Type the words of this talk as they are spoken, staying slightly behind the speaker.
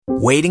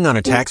Waiting on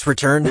a tax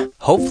return?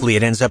 Hopefully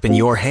it ends up in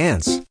your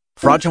hands.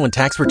 Fraudulent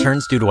tax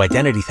returns due to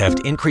identity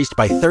theft increased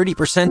by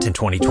 30% in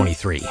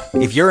 2023.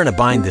 If you're in a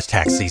bind this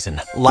tax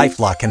season,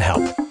 LifeLock can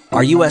help.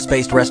 Our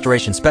U.S.-based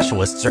restoration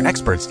specialists are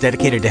experts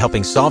dedicated to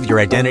helping solve your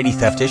identity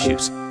theft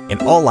issues.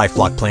 And all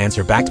LifeLock plans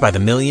are backed by the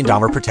 $1 Million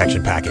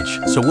Protection Package.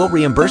 So we'll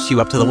reimburse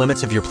you up to the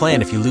limits of your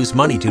plan if you lose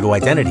money due to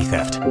identity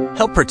theft.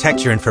 Help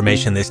protect your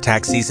information this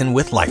tax season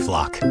with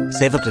LifeLock.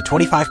 Save up to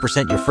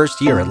 25% your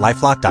first year at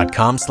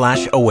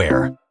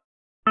LifeLock.com/aware.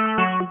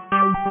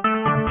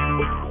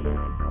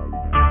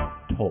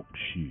 Talk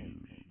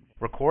shoes.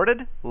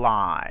 Recorded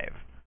live.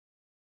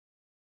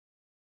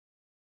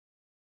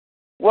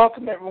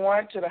 Welcome,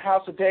 everyone, to the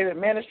House of David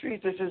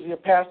Ministries. This is your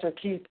pastor,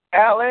 Keith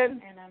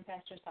Allen. And I'm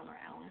Pastor Summer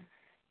Allen.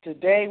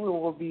 Today we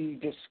will be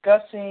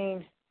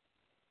discussing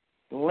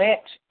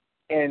Lent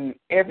and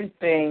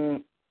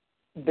everything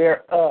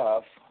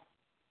thereof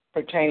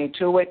pertaining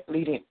to it,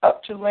 leading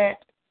up to Lent,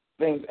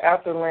 things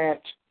after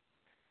Lent,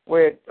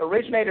 where it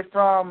originated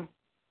from.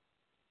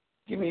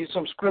 Give me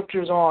some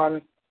scriptures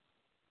on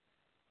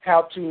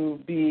how to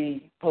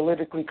be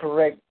politically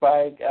correct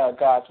by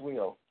God's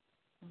will.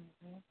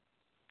 Mm-hmm.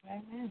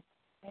 Amen.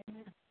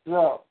 Amen.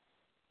 So,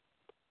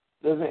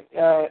 does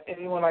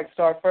anyone like to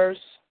start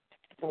first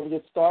before we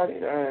get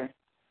started? Or?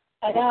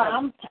 I got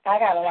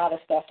a lot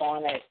of stuff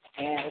on it,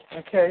 and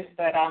okay,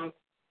 but I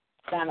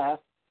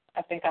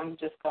think I'm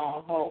just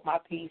gonna hold my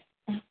peace.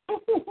 A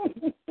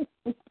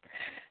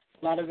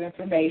lot of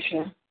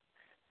information.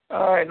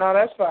 All right, no,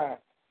 that's fine.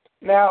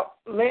 Now,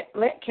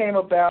 Lent came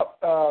about,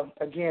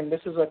 again,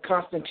 this is a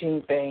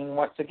Constantine thing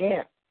once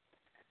again.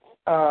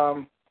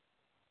 And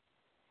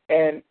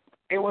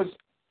it was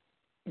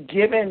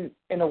given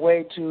in a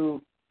way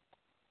to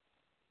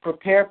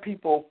prepare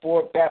people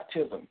for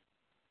baptism.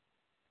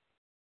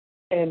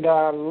 And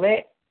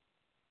Lent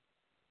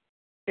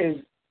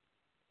is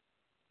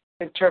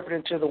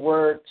interpreted to the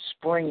word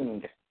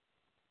spring.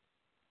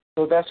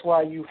 So that's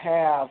why you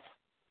have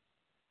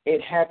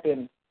it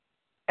happen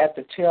at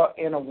the tail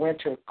end of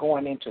winter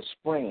going into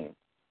spring,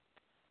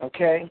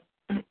 okay?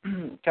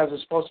 Because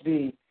it's supposed to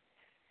be,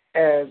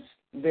 as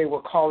they will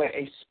call it,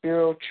 a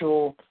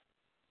spiritual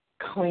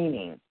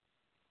cleaning,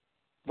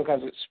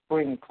 because it's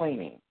spring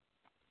cleaning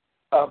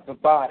of the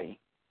body.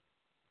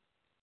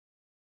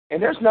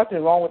 And there's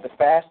nothing wrong with the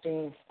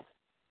fasting,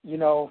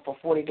 for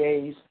 40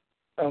 days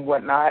and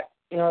whatnot.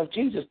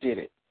 Jesus did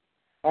it.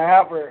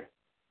 However,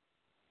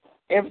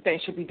 everything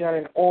should be done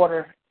in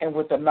order and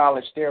with the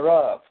knowledge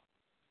thereof.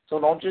 So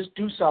don't just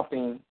do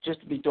something just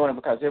to be doing it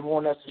because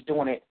everyone else is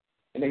doing it,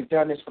 and they've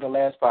done this for the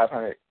last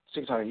 500,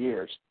 600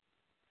 years.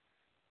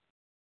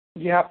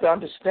 You have to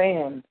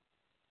understand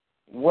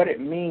what it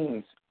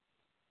means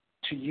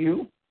to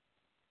you,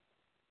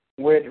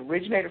 where it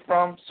originated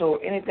from. So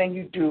anything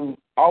you do,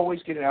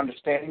 always get an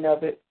understanding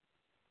of it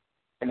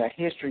and a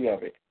history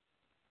of it,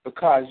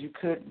 because you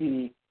could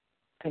be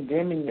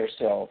condemning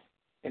yourself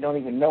and don't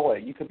even know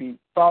it. You could be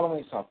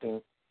following something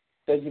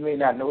that you may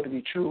not know to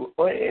be true,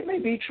 or it may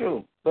be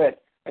true.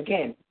 But,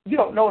 again, you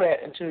don't know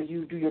that until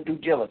you do your due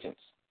diligence.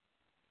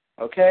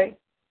 Okay?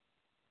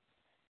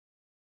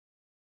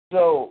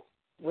 So,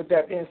 with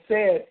that being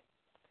said,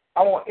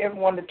 I want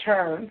everyone to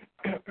turn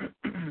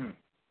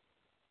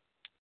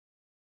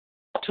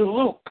to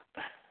Luke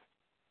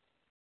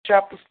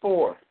chapter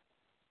 4.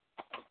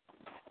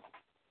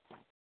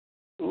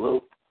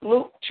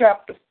 Luke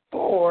chapter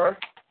 4,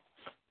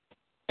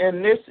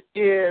 and this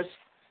is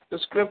the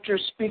scripture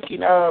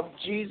speaking of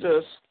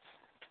Jesus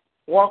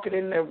walking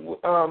in the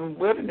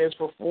wilderness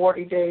for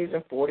 40 days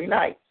and 40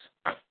 nights.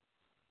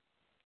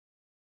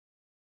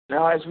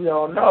 Now, as we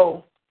all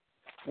know,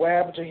 what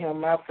happened to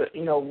him after,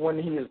 when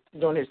he was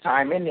doing his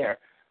time in there.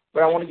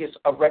 But I want to get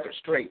a record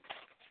straight.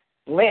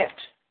 Lent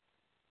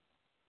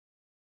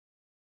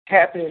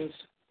happens,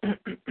 I'm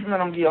going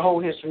to give you a whole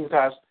history,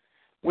 because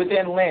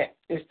within Lent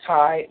is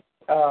tied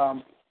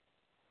Palm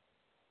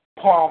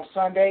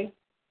Sunday,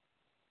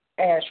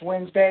 Ash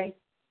Wednesday,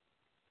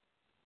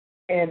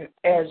 and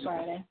as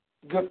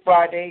Good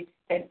Friday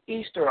and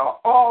Easter are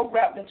all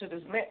wrapped into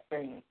this Lent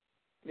thing.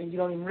 And you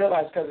don't even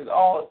realize, because it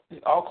all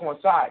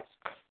coincides.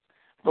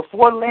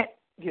 Before Lent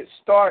gets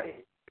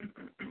started,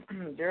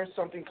 there's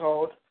something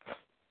called,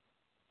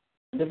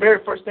 the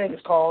very first thing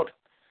is called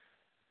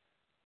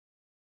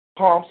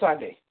Palm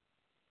Sunday.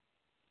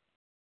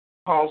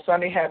 Palm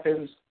Sunday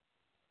happens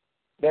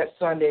that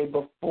Sunday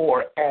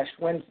before Ash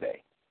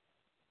Wednesday.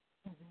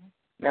 Mm-hmm.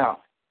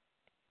 Now,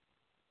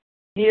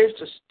 here's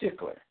the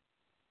stickler.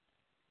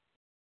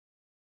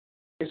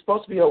 It's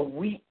supposed to be a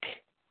week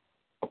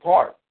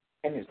apart,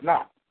 and it's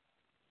not.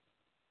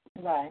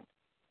 Right.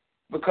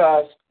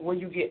 Because where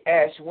you get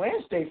Ash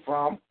Wednesday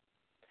from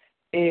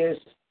is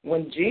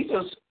when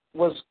Jesus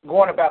was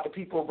going about the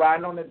people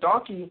riding on the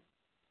donkey,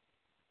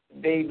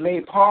 they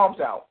laid palms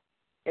out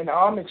in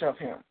homage of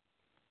him.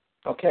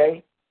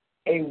 Okay?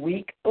 A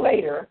week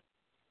later,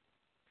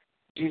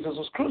 Jesus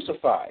was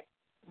crucified.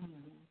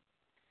 Mm-hmm.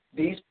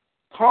 These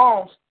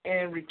palms,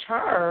 in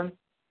return,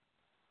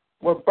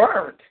 were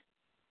burned.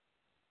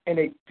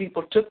 And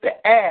people took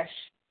the ash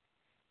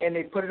and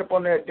they put it up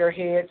on their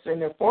heads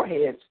and their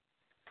foreheads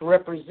to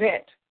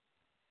represent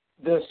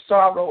the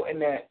sorrow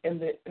and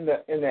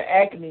the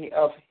agony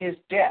of his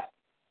death.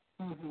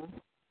 Mm-hmm.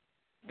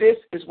 This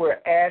is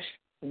where Ash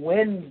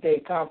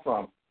Wednesday come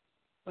from.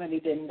 When he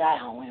didn't die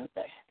on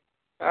Wednesday.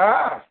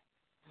 Ah.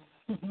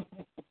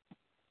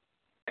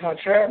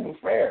 Contraire nous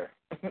frère.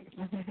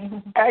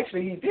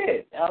 Actually, he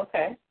did.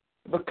 Okay.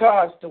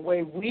 Because the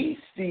way we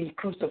see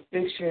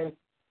crucifixion,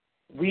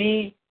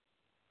 we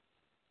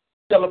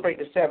celebrate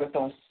the Sabbath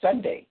on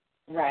Sunday.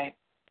 Right.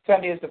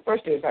 Sunday is the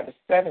first day. It's not the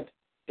seventh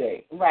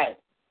day. Right.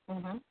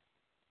 Mm-hmm.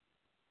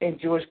 In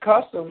Jewish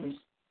customs,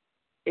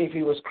 if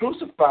he was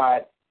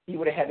crucified, he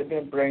would have had to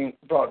been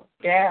brought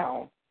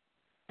down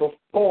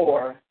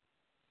before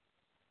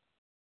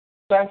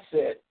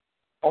sunset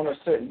on a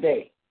certain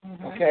day.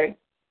 Mm-hmm. Okay?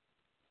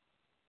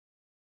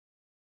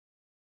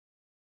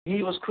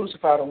 He was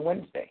crucified on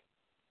Wednesday,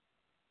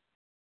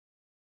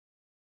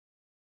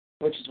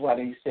 which is why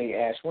they say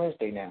Ash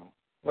Wednesday now,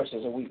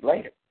 versus a week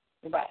later.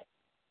 Right.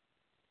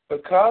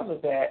 Because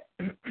of that,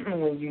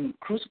 when you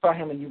crucify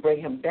him and you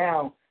bring him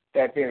down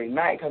that very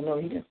night, because no,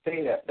 he didn't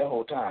stay that the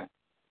whole time.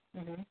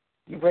 Mm-hmm.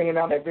 You bring him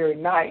down that very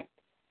night,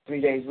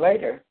 3 days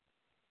later,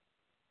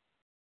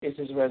 is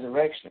his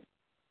resurrection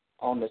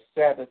on the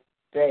Sabbath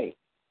day.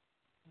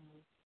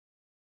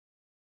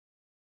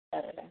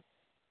 Saturday.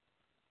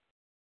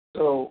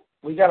 So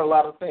we got a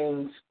lot of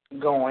things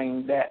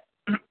going that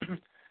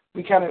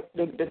we kind of,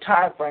 the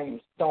time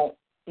frames don't,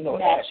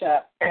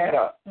 add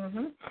up.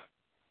 Mm-hmm.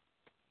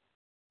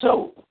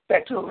 So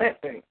back to the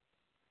Lent thing.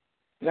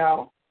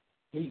 Now,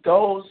 he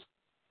goes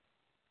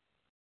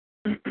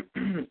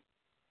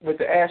with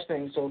the Ash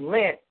thing. So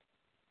Lent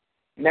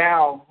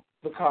now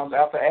becomes,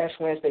 after Ash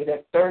Wednesday,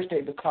 that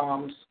Thursday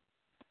becomes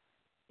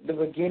the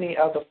beginning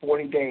of the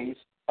 40 days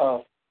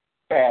of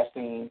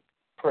fasting,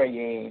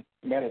 praying,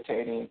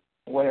 meditating,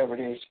 whatever it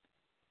is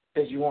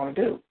that you want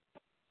to do.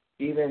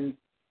 Even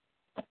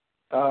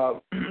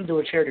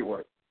doing charity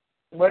work.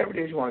 Whatever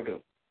it is you want to do.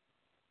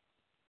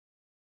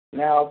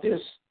 Now, this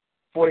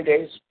 40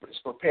 days is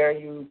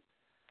preparing you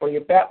for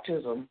your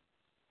baptism,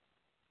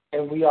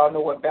 and we all know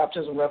what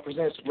baptism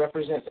represents. It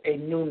represents a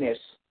newness,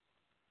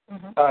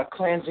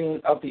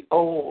 cleansing of the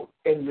old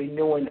and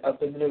renewing of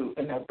the new,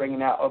 and the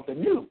bringing out of the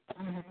new.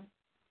 Mm-hmm.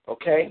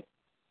 Okay?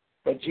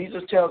 But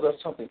Jesus tells us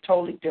something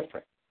totally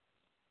different.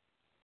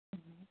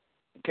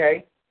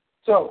 Okay?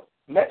 So,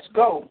 let's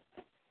go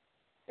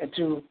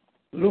into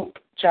Luke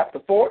chapter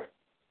 4,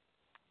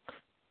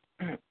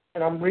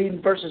 and I'm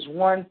reading verses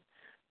 1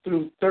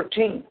 through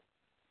 13.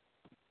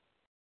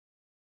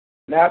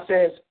 Now it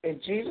says,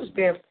 and Jesus,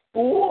 being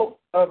full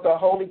of the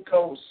Holy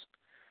Ghost,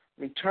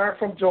 returned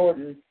from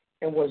Jordan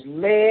and was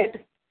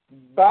led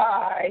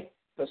by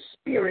the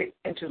Spirit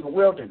into the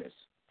wilderness.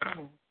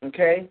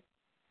 Okay?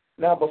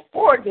 Now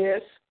before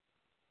this,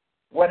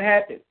 what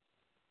happened?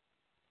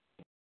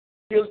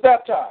 He was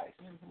baptized.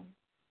 Mm-hmm.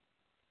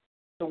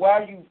 So why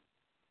are you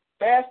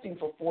fasting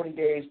for 40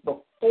 days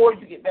before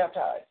you get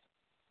baptized?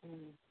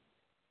 Mm-hmm.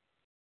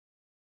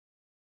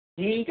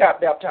 He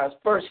got baptized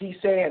first. He's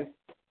saying,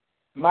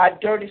 my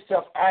dirty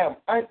self, I am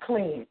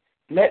unclean.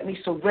 Let me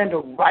surrender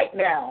right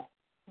now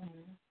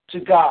to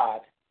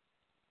God.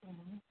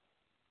 Mm-hmm.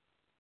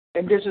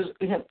 And this is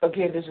him,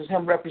 again, this is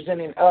him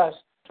representing us,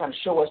 trying to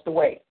show us the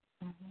way.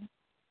 Mm-hmm.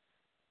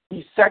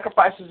 He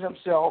sacrifices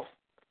himself,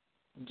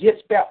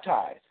 gets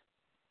baptized,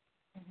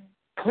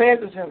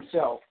 cleanses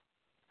himself,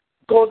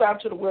 goes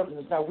out to the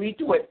wilderness. Now, we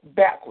do it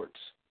backwards.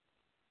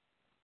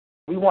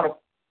 We want to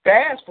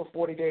fast for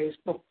 40 days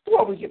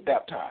before we get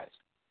baptized.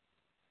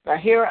 Now,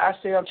 here I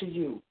say unto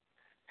you,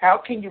 how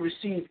can you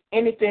receive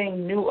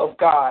anything new of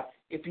God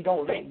if you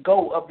don't let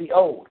go of the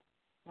old?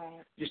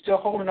 Right. You're still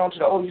holding on to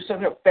the old. You're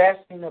sitting here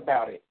fasting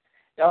about it.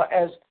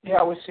 As they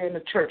always say in the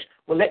church,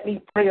 well, let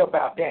me pray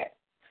about that.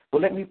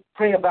 Well, let me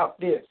pray about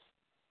this.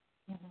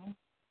 Mm-hmm.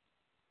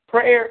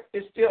 Prayer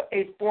is still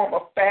a form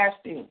of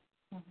fasting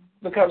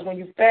because when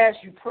you fast,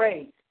 you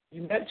pray.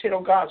 You meditate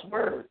on God's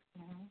word.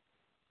 Mm-hmm.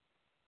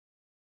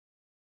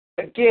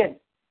 Again,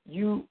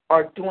 you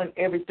are doing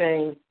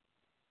everything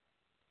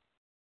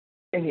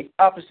in the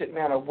opposite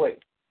manner of what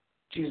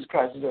Jesus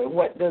Christ is doing.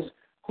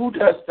 Who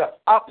does the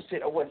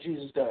opposite of what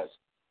Jesus does?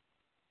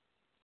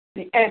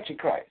 The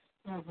Antichrist.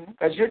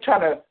 Because you're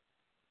trying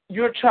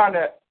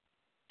to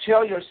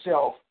tell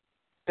yourself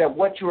that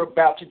what you're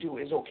about to do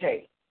is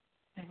okay.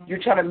 Mm-hmm.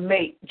 You're trying to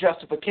make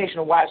justification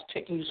of why it's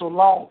taking you so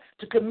long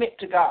to commit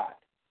to God.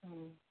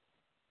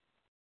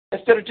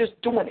 Instead of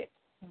just doing it.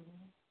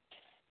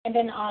 And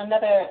then on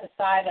another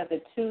side of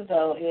it too,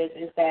 though,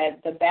 is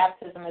that the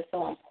baptism is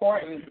so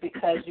important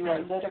because you are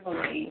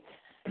literally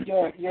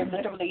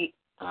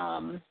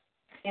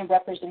in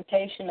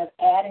representation of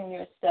adding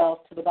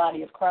yourself to the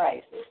body of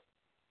Christ.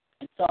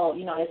 And so,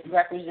 it's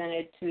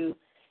represented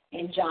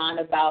in John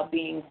about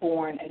being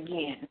born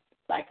again,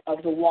 like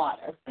of the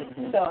water.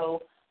 Mm-hmm.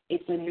 So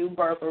it's a new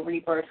birth or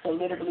rebirth. So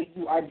literally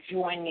you are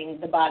joining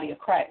the body of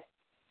Christ.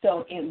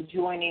 So in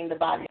joining the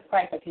body of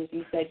Christ, because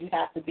you said you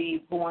have to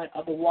be born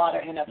of the water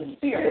and of the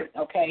Spirit,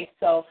 okay?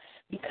 So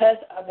because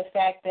of the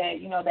fact that,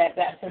 that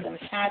baptism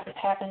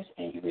happens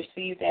and you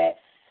receive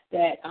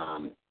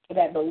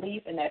that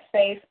belief and that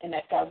faith and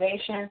that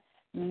salvation,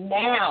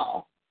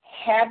 now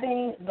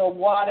having the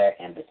water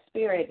and the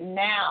Spirit,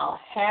 now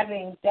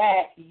having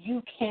that,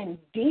 you can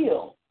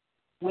deal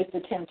with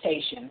the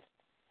temptations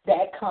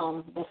that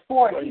come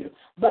before you.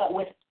 But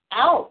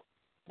without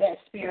that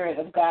Spirit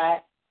of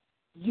God,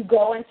 you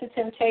go into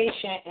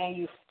temptation and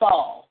you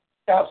fall.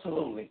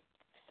 Absolutely.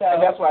 So,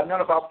 and that's why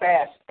none of our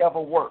fasts ever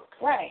work.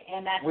 Right,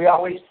 and we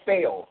always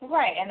fail.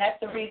 Right, and that's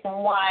the reason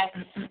why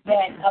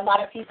that a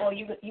lot of people,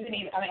 you can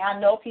even, I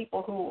know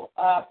people who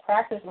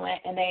practice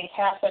Lent and they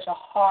have such a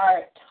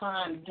hard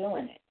time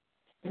doing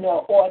it,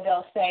 or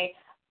they'll say,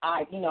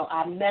 I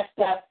messed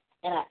up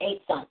and I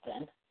ate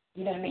something,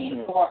 you know what I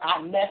mean, or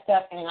I messed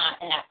up and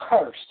I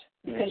cursed,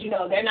 because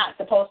they're not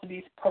supposed to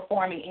be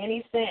performing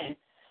any sin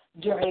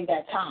during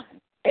that time.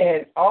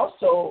 And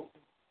also,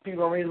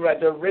 people read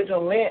the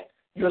original Lent,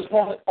 you're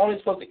only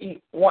supposed to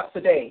eat once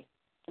a day.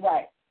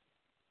 Right.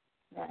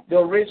 The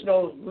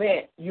original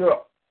Lent,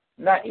 you're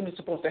not even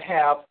supposed to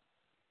have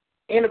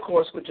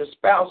intercourse with your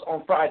spouse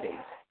on Fridays.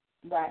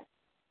 Right.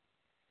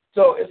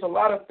 So it's a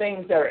lot of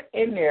things that are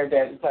in there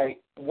that is like,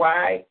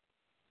 why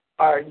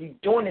are you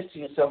doing this to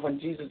yourself when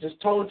Jesus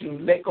just told you,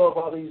 let go of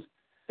all these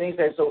things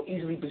that so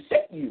easily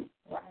beset you?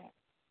 Right.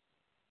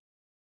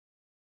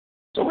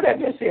 So with that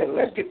being said,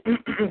 let's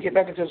get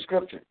back into the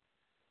scripture.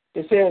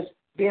 It says,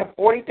 being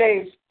 40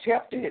 days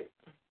tempted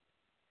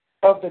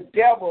of the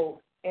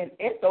devil, and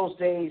in those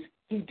days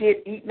he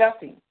did eat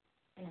nothing.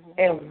 Mm-hmm.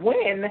 And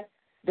when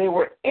they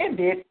were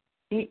ended,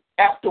 he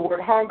afterward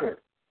hungered.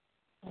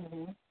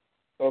 Mm-hmm.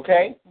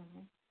 Okay?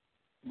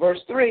 Mm-hmm. Verse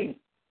 3,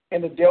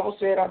 and the devil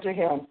said unto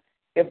him,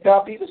 if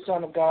thou be the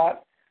Son of God,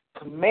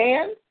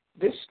 command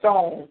this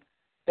stone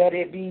that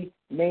it be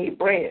made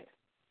bread.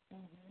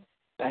 Mm-hmm.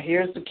 Now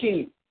here's the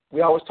key.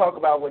 We always talk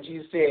about what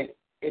Jesus said,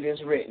 it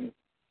is written.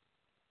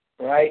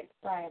 Right?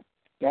 Right.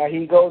 Now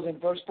he goes in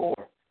verse 4,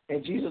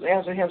 and Jesus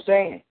answered him,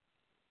 saying,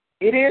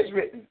 it is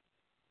written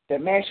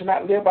that man shall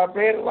not live by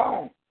bread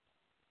alone,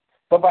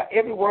 but by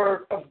every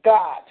word of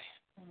God.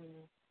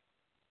 Mm-hmm.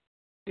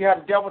 See how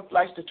the devil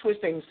likes to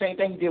twist things, the same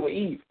thing he did with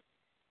Eve.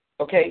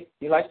 Okay?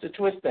 He likes to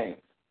twist things.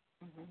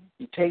 Mm-hmm.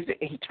 He takes it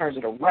and he turns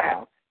it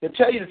around. He'll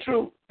tell you the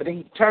truth, but then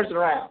he turns it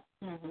around.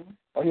 Mm-hmm.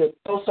 Or he'll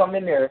throw something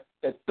in there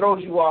that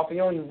throws you off and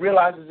you don't even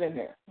realize it's in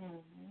there. Mm-hmm.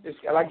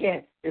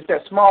 It's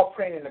that small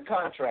print in the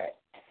contract.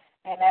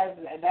 And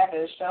that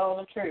is show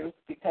the truth,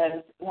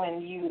 because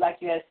when you, like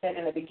you had said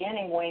in the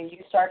beginning, when you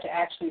start to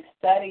actually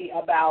study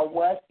about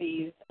what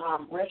these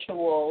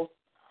rituals,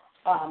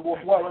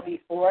 what were the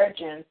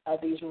origins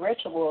of these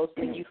rituals,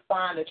 then you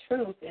find the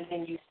truth, and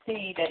then you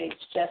see that it's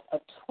just a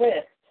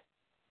twist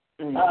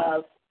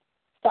of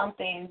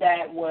something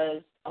that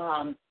was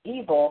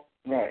evil,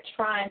 right,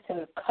 trying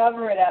to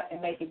cover it up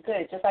and make it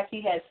good. Just like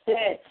he had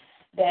said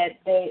that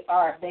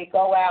they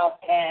go out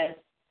as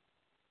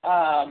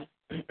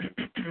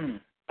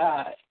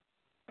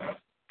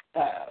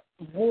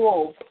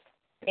wolves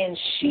in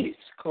sheep's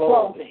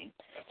clothing.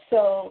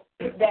 So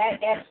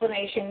that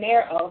explanation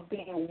there of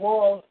being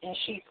wolves in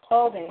sheep's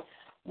clothing,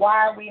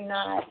 why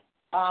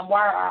are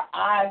our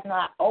eyes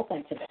not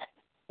open to that?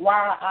 Why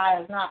are our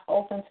eyes not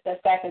open to the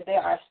fact that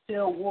there are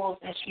still wolves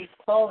in sheep's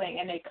clothing,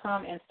 and they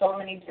come in so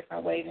many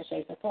different ways and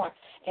shapes and forms?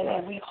 And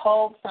then we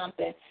hold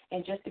something,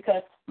 and just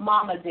because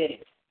Mama did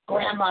it,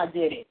 Grandma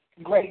did it,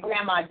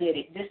 great-grandma did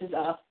it, this is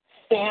a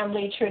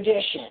family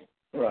tradition,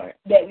 right,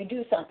 that we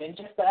do something.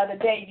 Just the other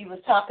day you was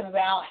talking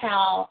about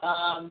how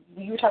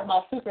you were talking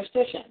about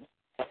superstitions,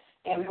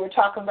 and we were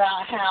talking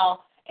about how,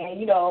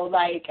 and if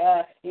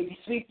you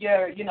sweep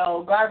your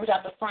garbage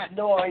out the front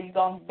door, you're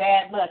going to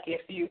bad luck.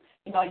 If you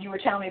were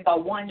telling me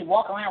about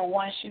walk around with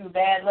one shoe,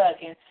 bad luck.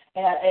 And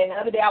the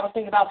other day I was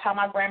thinking about how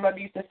my grandmother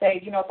used to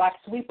say, if I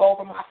sweep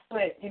over my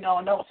foot, and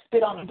don't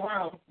spit on the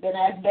broom, then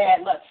that's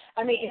bad luck.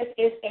 I mean,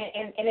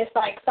 it's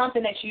like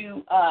something that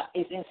you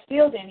is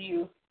instilled in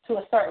you to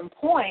a certain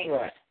point.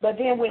 Right. But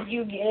then when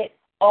you get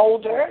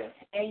older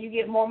and you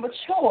get more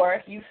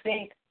mature, you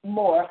think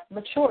more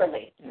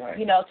maturely. Right.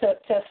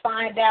 To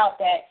find out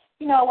that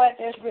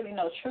there's really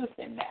no truth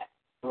in that.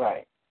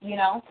 Right.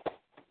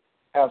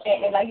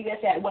 Absolutely. And like you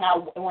just said, when I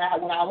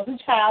was a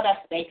child, I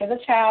spake as a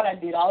child. I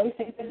did all these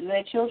things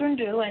that children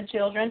do, and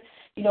children,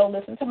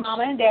 listen to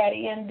mama and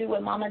daddy and do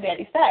what mama and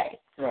daddy say.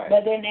 Right.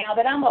 But then now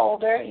that I'm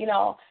older,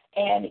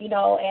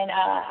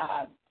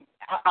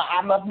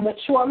 I'm a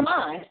mature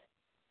mind,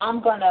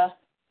 I'm gonna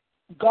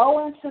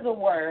go into the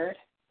Word,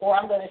 or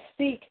I'm gonna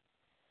seek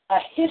a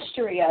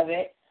history of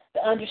it,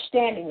 the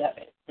understanding of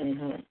it.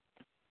 Mm-hmm.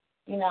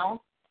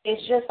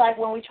 It's just like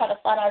when we try to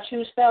find our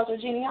true spells or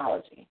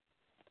genealogy.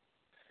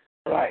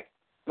 Right.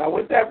 Now,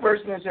 with that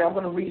verse, I'm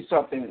going to read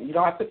something. You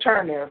don't have to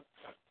turn there.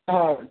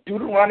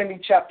 Deuteronomy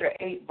chapter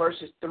 8,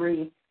 verses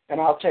 3,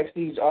 and I'll text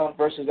these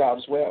verses out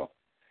as well.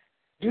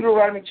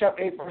 Deuteronomy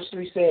chapter 8, verse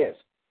 3 says,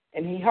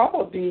 and he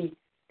humbled thee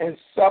and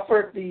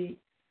suffered thee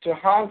to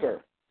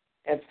hunger,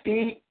 and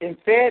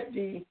fed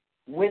thee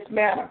with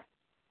manna,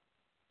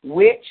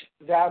 which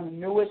thou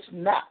knewest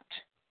not.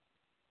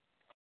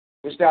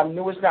 Which thou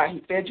knewest not.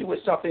 He fed you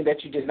with something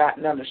that you did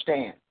not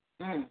understand.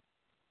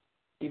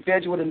 He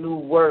fed you with a new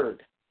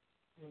word.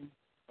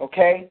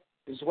 Okay?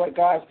 This is what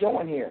God's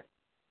doing here.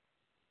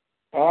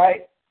 All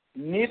right?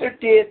 Neither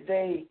did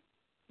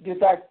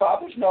thy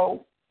fathers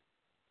know,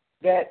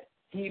 that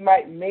he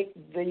might make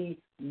thee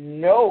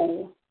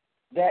know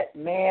that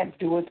man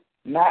doeth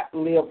not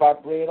live by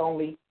bread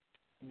only,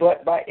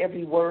 but by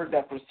every word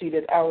that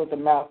proceeded out of the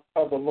mouth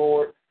of the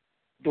Lord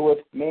doeth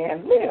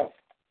man live.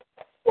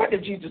 What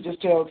did Jesus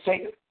just tell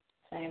Satan?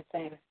 Same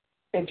thing.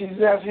 And Jesus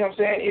answered him,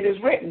 saying, it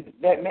is written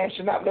that man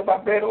should not live by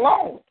bread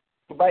alone,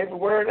 but by every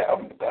word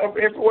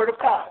of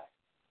God.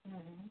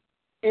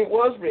 It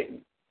was written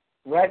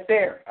right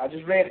there. I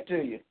just read it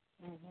to you.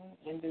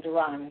 In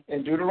Deuteronomy.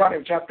 In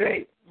Deuteronomy chapter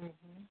 8.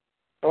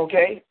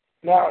 Okay?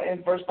 Now,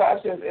 in verse 5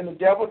 it says, and the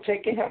devil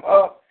taking him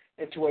up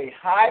into a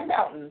high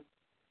mountain,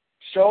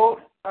 showed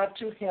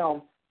unto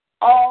him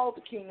all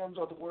the kingdoms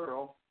of the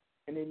world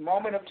in a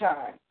moment of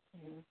time.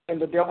 And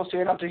the devil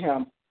said unto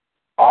him,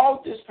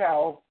 all this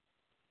power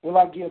will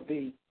I give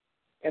thee,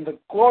 and the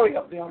glory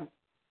of them,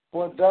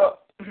 for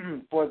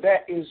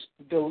that is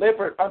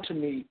delivered unto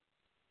me,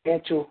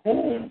 and to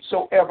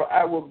whomsoever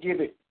I will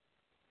give it.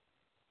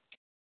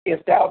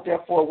 If thou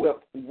therefore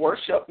wilt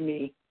worship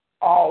me,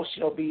 all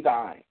shall be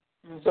thine.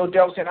 So the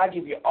devil said, I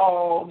give you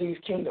all these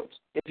kingdoms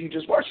if you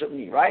just worship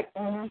me, right?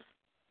 All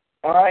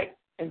right?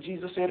 And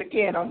Jesus said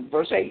again on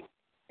verse 8,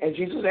 and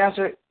Jesus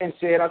answered and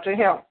said unto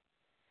him,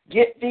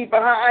 get thee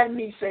behind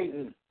me,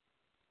 Satan,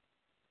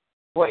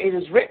 for it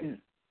is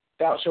written,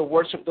 thou shalt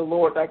worship the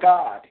Lord thy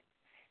God,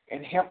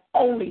 and him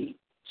only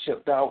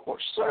shalt thou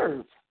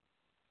serve.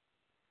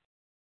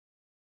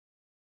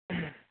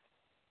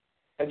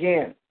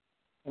 Again,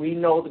 we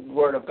know the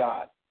word of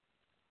God.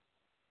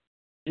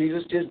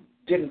 Jesus just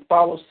didn't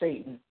follow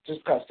Satan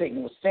just because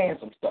Satan was saying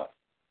some stuff.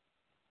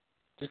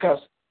 Just because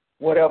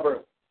whatever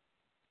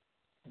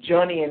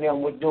Johnny and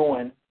them were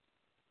doing,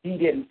 he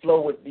didn't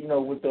flow with the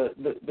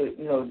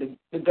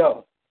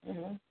go.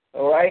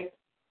 All right.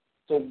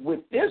 So with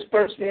this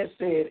verse being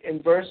said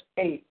in verse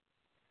 8,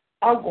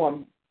 I'm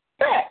going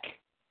back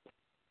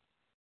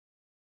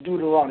to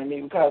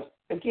Deuteronomy because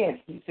again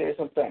he said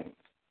some things.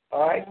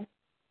 All right.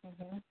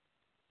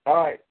 All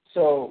right.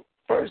 So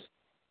verse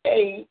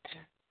 8.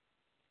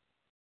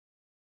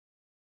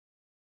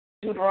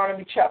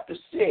 Deuteronomy chapter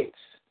 6,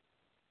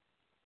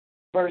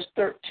 verse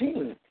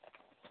 13.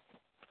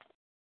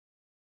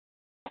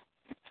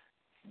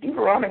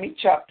 Deuteronomy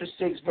chapter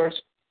 6, verse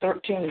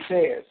 13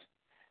 says,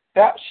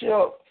 thou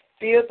shalt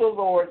fear the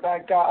Lord thy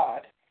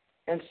God,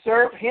 and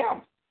serve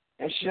him,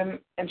 and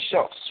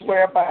shalt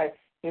swear by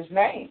his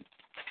name.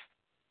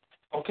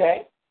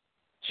 Okay?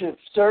 Should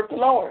serve the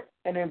Lord.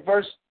 And in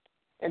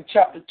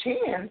chapter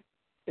 10,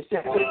 it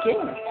says it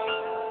again.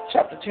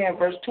 Chapter 10,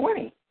 verse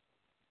 20.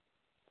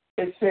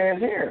 It says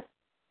here,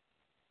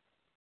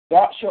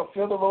 thou shalt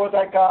fear the Lord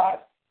thy God,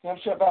 him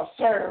shalt thou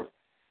serve,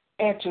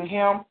 and to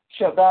him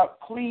shalt thou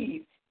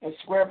cleave and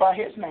swear by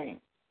his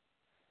name.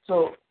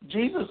 So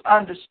Jesus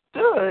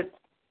understood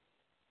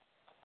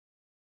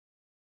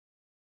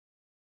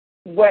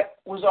what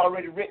was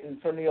already written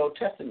from the Old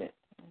Testament.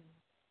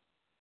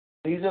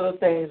 These are the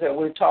things that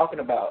we're talking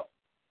about.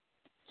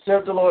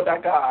 Serve the Lord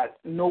thy God,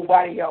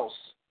 nobody else.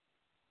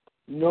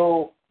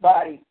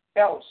 Nobody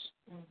else.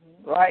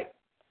 Right?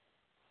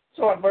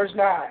 So in verse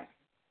 9,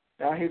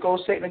 now here goes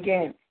Satan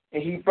again.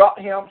 And he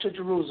brought him to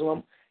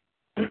Jerusalem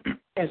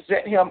and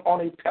set him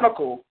on a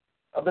pinnacle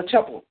of the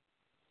temple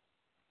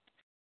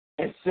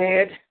and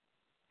said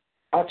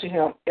unto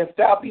him, if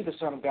thou be the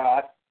Son of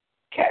God,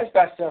 cast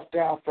thyself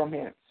down from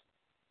hence.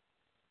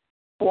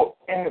 For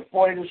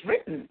it is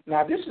written,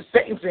 now this is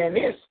Satan saying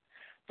this,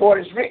 for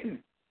it is written.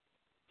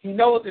 He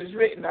knows it is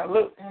written. Now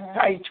look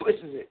how he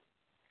twists it.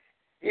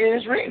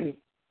 It is written,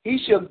 he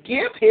shall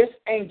give his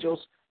angels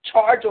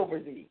charge over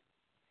thee,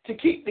 to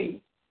keep thee,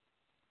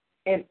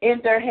 and in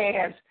their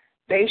hands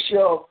they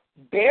shall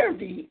bear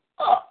thee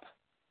up,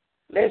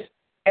 lest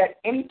at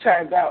any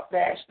time thou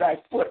dash thy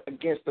foot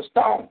against the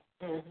stone.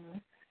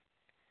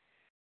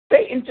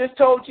 Satan just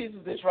told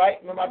Jesus this, right?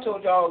 Remember I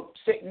told y'all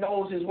Satan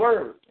knows his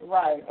word.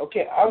 Right.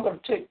 Okay, I'm going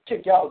to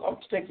take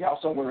y'all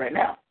somewhere right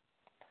now.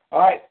 All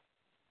right.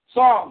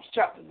 Psalms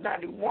chapter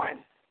 91.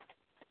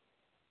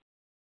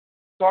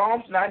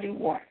 Psalms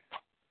 91.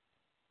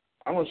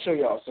 I'm going to show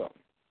y'all something.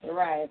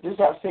 Right. This is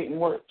how Satan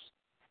works.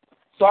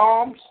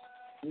 Psalms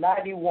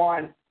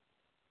 91,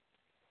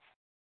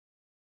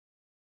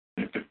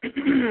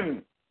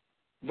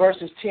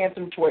 verses 10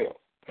 through 12.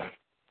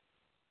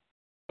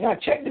 Now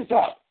check this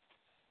out.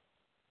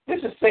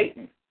 This is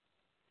Satan.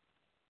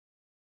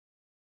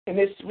 And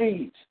this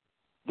reads,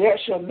 there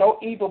shall no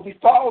evil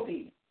befall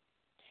thee,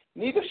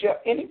 neither shall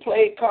any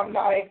plague come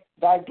nigh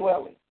thy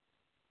dwelling.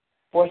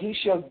 For he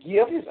shall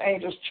give his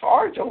angels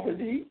charge over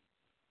thee,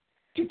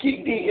 to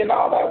keep thee in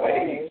all thy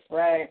ways.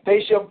 Right.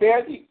 They shall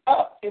bear thee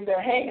up in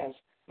their hands,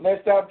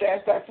 lest thou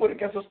dash thy foot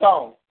against a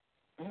stone.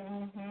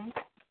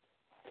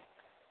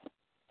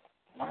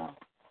 Wow.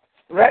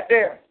 Right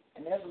there.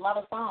 And There's a lot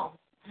of songs.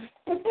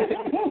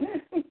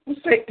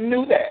 Satan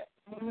knew that.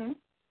 Mm-hmm.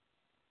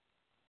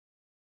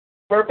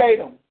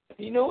 Verbatim.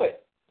 He knew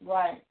it.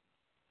 Right.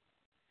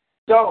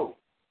 So,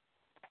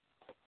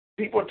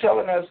 people are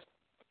telling us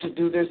to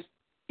do this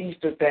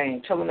Easter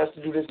thing, telling us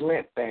to do this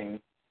Lent thing.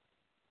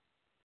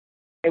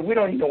 And we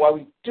don't even know why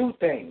we do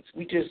things.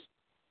 We just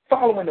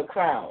following the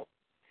crowd.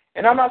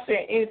 And I'm not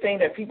saying anything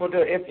that people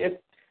do. If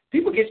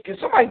people if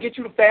somebody get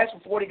you to fast for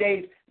 40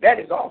 days, that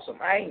is awesome.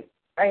 I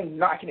ain't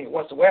knocking it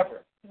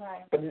whatsoever.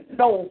 Right. But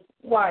know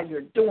why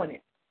you're doing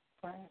it.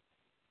 Right.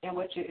 And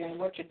what you're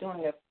doing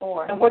it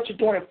for. And what you're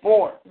doing it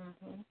for.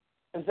 Mm-hmm.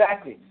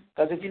 Exactly.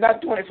 Because if you're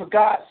not doing it for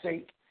God's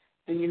sake,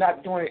 then you're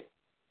not doing it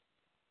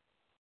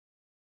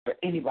for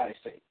anybody's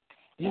sake.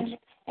 And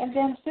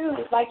then,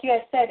 too, like you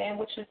had said, and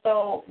which is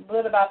so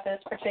good about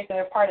this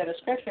particular part of the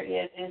scripture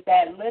is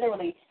that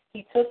literally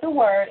he took the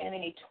word and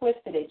then he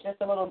twisted it just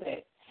a little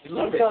bit.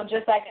 So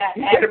just like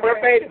he said it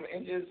verbatim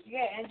and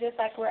just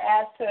like we're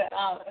asked to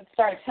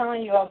start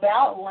telling you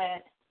about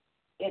Lent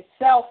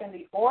itself and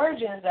the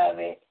origins of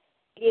it,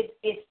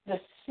 it's the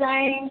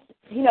same,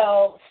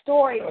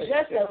 story,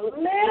 just a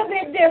little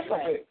bit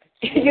different.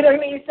 You know what I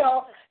mean?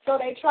 So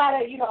they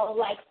try to,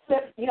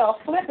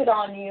 flip it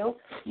on you,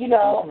 and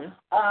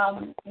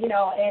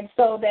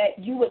so that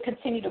you would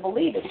continue to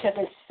believe it because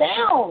it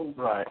sounds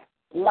right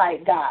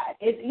like God.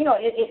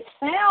 It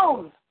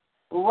sounds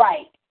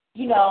right.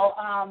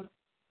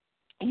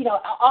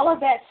 All of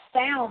that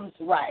sounds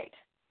right.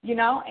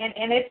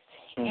 And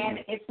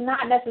it's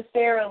not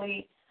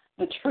necessarily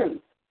the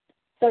truth.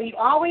 So you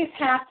always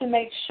have to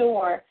make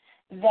sure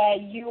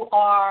that you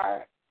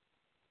are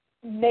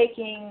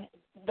making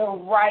the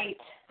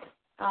right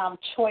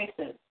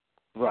choices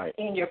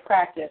in your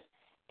practice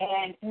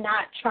and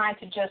not trying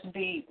to just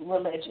be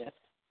religious,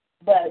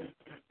 but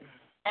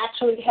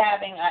actually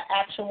having an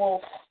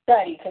actual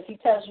study, because he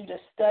tells you to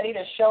study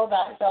to show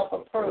thyself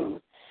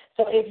approved.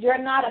 So if you're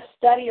not a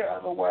studier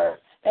of the word,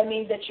 that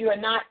means that you are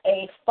not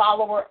a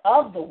follower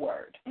of the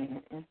word.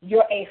 Mm-hmm.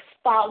 You're a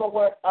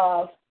follower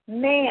of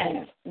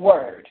man's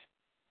word.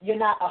 You're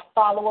not a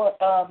follower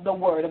of the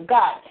word of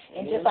God.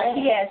 And just like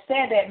he has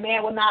said that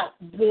man will not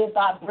live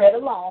by bread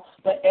alone,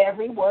 but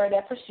every word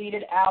that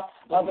proceeded out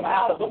of the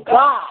mouth of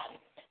God.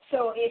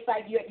 So it's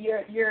like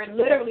you're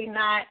literally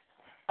not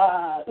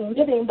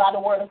living by the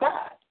word of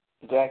God.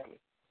 Exactly.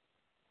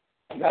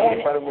 Not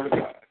living by the word of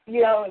God.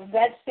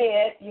 That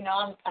said,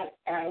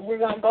 we're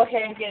going to go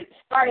ahead and get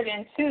started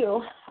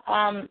into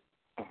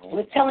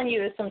with telling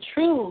you some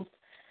truths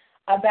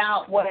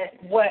about what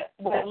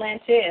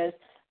Lent is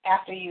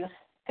after you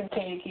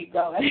continue to keep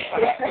going.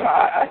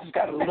 I just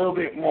got a little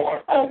bit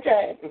more.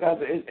 Okay. Because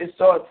it's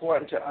so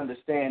important to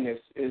understand this.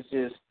 It's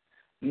just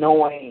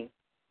knowing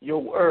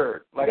your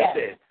word. Like I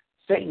said,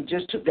 Satan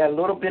just took that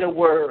little bit of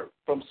word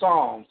from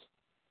Psalms,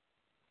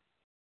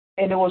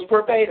 and it was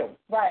verbatim.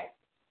 Right.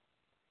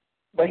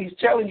 But he's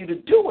telling you to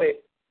do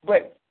it.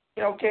 But,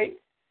 okay,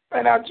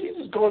 right now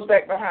Jesus goes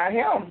back behind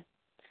him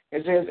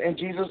and says, and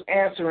Jesus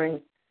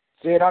answering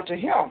said unto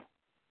him,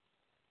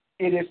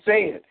 it is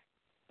said,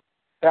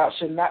 thou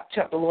shalt not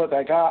tempt the Lord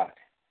thy God.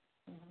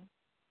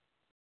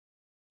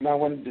 Mm-hmm. Now,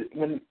 when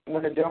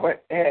the devil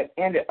had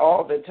ended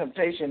all the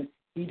temptation,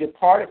 he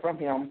departed from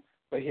him.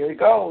 But here he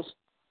goes,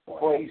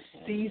 for a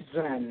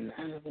season.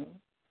 Mm-hmm.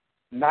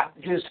 Not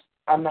just,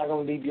 I'm not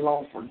going to leave you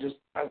alone for just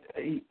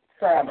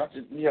forever.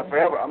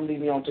 Forever. I'm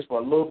leaving you on just for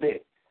a little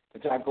bit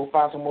until I go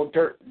find some more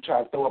dirt and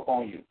try to throw up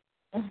on you.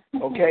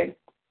 Okay?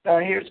 Now,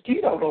 here's the key,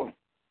 though.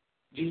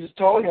 Jesus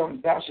told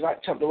him, thou shalt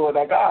not tempt the Lord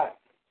thy God.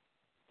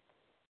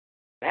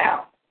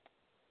 Now,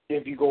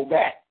 if you go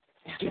back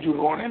to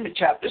Deuteronomy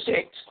chapter 6,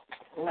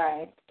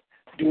 right?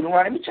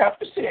 Deuteronomy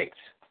chapter 6,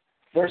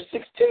 verse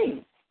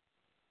 16.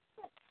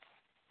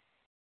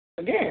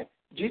 Again,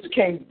 Jesus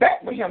came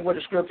back with him with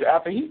a scripture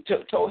after he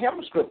told him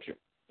a scripture.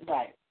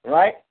 Right.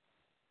 Right?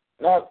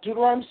 Now,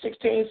 Deuteronomy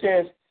 16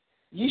 says,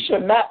 ye shall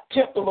not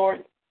tempt the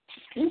Lord,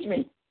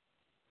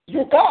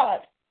 your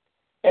God,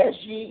 as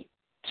ye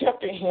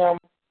tempted him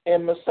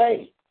in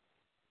Massah.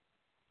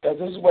 Because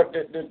this is what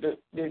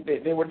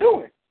they were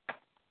doing.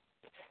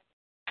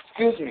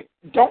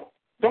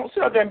 Don't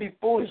sit up there and be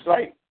foolish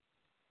like,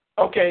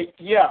 okay,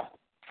 yeah,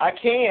 I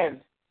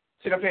can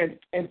sit up here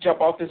and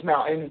jump off this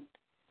mountain.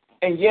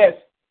 And yes,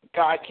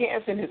 God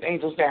can send his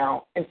angels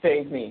down and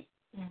save me.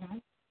 Mm-hmm.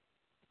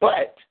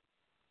 But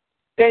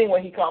that ain't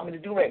what he called me to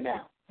do right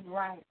now.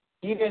 Right.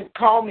 He didn't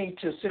call me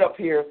to sit up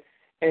here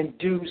and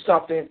do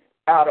something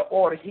out of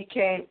order. He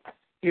came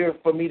here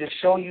for me to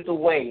show you the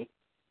way,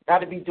 not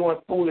to be doing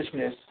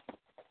foolishness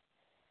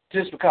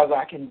just because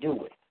I can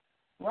do it.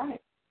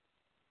 Right.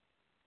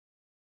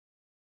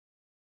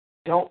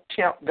 Don't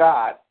tempt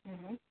God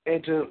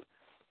into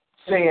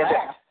saying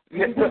that.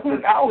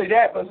 Not only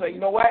that, but say, you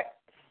know what?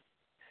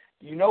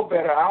 You know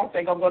better. I don't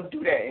think I'm going to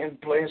do that and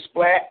play and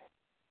splat.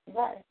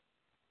 Right.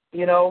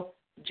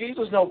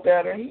 Jesus know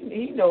better.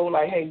 He know,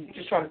 like, hey, you're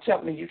just trying to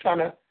tempt me. You're trying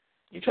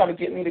to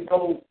get me to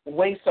go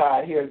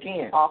wayside here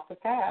again. Off the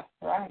path,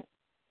 right.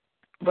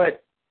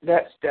 But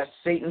that's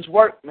Satan's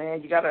work,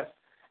 man. You gotta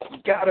you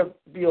got to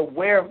be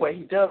aware of what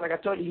he does. Like I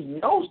told you, he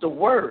knows the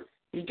word.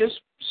 He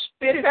just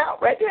spit it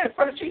out right there in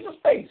front of Jesus'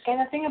 face. And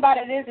the thing about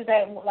it is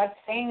that, like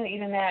saying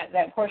even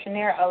that portion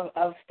there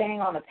of staying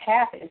on the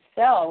path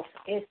itself,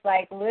 it's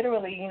like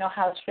literally, you know,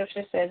 how the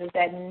scripture says is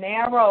that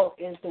narrow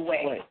is the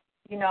way,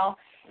 you know,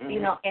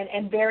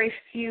 and very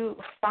few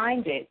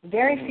find it.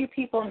 Very few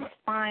people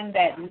find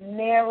that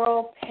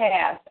narrow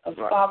path of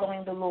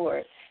following the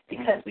Lord,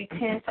 because we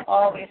tend to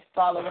always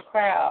follow the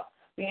crowd.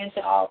 We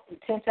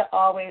tend to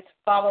always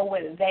follow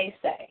what they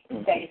say,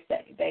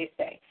 they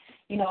say.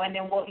 You know, and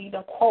then we'll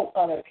even quote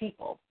other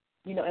people,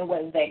 you know, and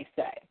what they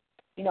say,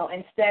 you know,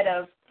 instead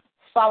of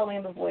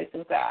following the voice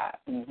of God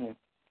and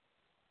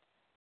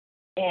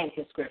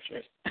his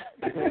scriptures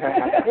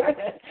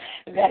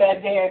that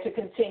are there to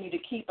continue to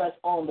keep us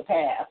on the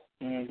path.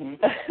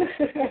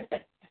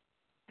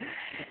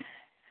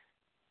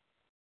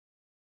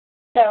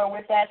 So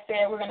with that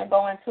said, we're going to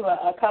go into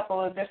a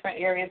couple of different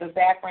areas of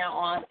background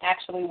on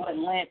actually what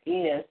Lent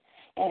is.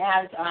 And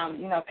as,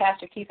 you know,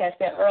 Pastor Keith has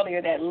said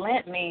earlier, that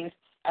Lent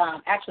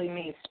actually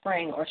means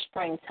spring or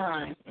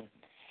springtime.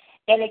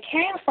 And it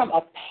came from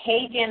a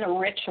pagan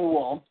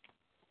ritual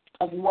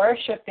of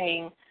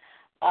worshiping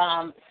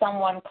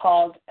someone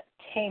called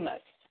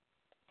Tamus.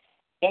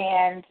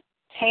 And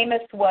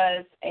Tamus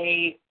was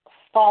a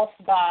false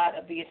god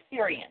of the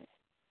Assyrians.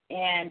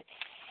 And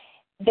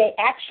they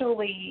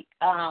actually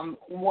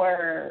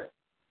were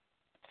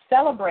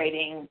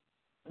celebrating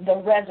the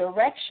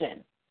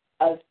resurrection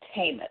of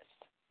Tamus.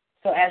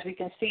 So as we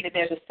can see that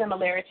there's a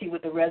similarity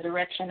with the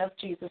resurrection of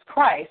Jesus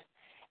Christ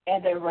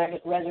and the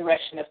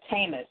resurrection of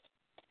Tamus.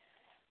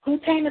 Who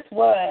Tamus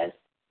was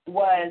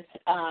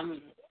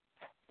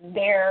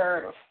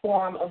their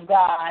form of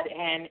God,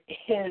 and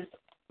his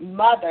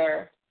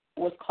mother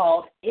was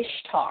called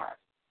Ishtar.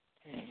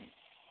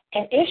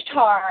 And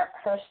Ishtar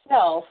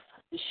herself,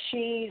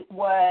 she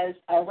was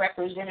a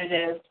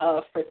representative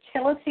of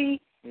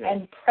fertility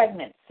and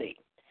pregnancy.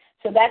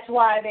 So that's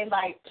why they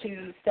like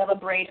to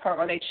celebrate her,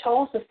 or they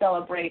chose to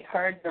celebrate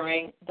her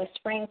during the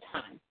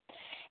springtime.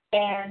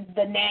 And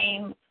the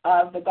name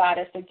of the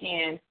goddess,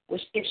 again,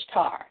 was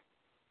Ishtar,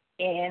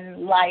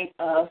 in light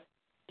of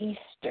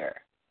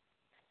Easter.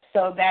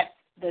 So that's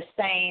the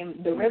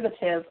same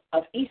derivative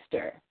of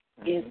Easter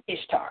is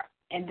Ishtar.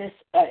 And this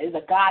is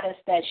a goddess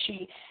that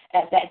she,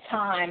 at that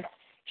time,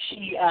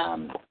 she,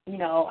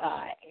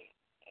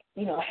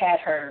 had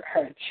her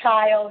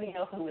child,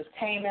 who was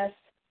Tamus.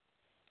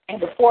 And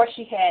before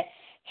she had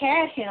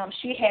him,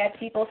 she had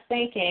people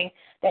thinking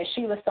that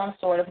she was some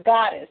sort of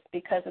goddess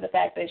because of the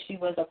fact that she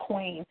was a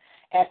queen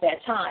at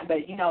that time.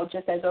 But,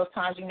 just as those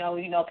times,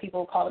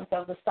 people call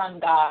themselves the sun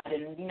god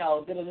and,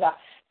 da-da-da.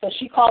 So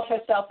she called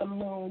herself the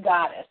moon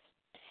goddess.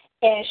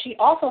 And she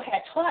also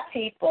had taught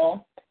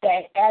people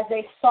that as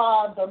they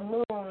saw the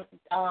moon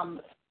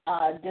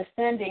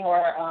descending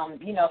or,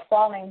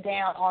 falling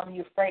down on the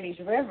Euphrates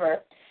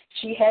River,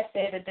 she had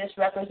said that this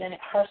represented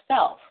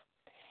herself.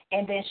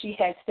 And then she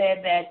had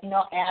said that,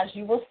 as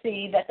you will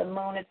see, that the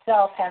moon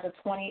itself has a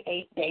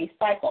 28-day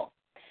cycle.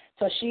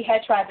 So she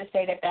had tried to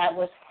say that that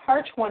was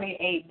her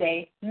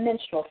 28-day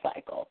menstrual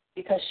cycle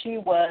because she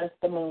was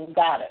the moon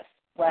goddess,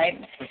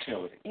 right?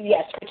 Fertility.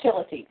 Yes,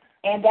 fertility.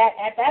 And that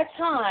at that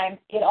time,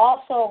 she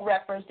also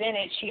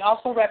represented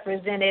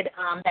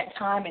that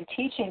time in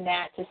teaching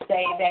that to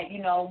say that,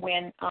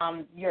 when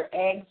your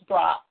eggs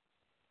drop,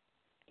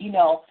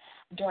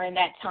 during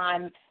that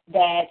time,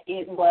 that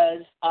it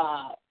was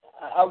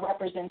a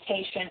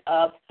representation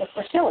of the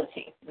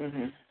fertility.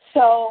 Mm-hmm.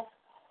 So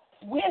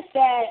with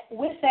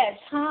that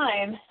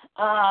time,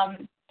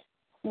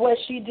 what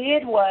she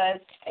did was,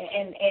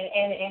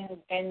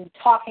 in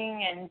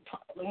talking and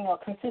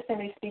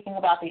consistently speaking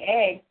about the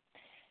egg,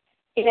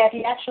 if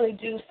you actually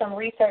do some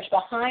research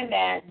behind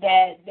that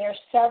there's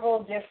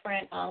several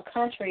different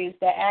countries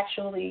that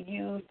actually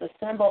use the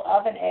symbol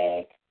of an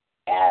egg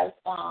as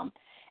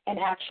an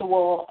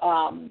actual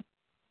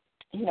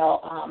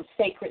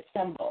sacred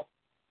symbol.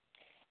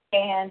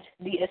 And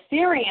the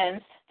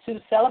Assyrians, to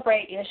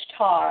celebrate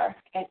Ishtar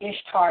and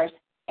Ishtar's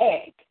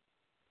egg,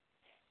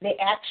 they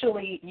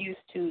actually used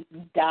to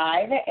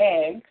dye the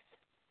eggs,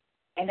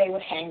 and they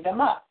would hang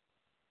them up.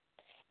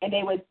 And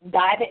they would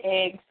dye the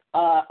eggs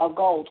a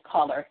gold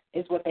color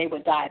is what they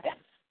would dye them.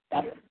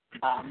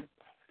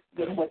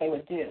 That's what they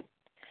would do.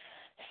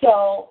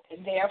 So,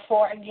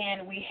 therefore,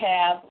 again, we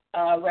have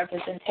a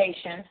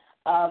representation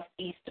of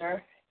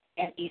Easter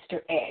and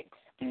Easter eggs,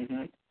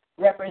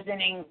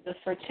 representing the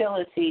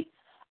fertility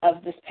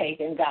of this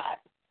pagan god.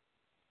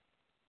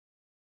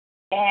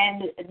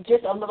 And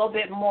just a little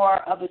bit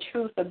more of the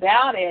truth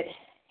about it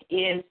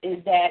is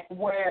that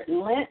where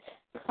Lent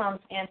comes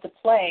into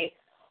play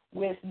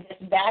with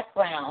this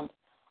background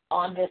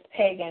on this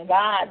pagan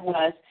god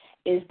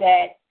is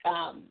that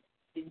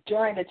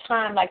during the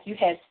time, like you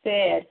had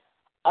said,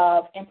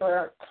 of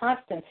Emperor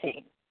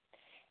Constantine,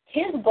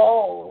 his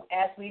goal,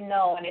 as we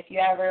know, and if you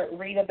ever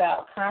read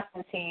about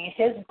Constantine,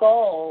 his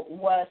goal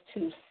was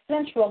to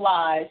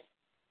centralize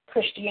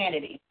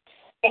Christianity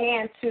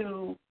and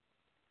to,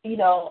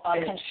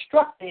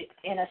 construct it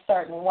in a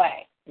certain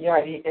way. Yeah,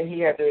 and he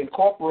had to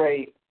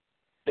incorporate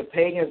the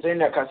pagans in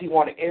there because he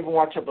wanted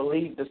everyone to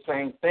believe the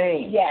same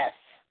thing. Yes.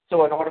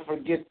 So in order to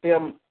get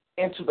them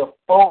into the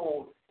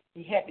fold,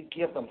 he had to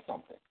give them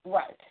something.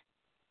 Right.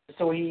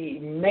 So he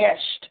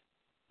meshed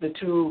the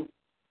two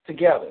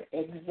together.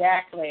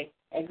 Exactly.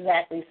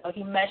 So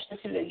he meshed the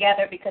two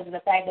together because of the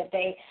fact that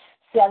they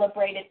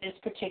celebrated this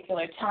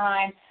particular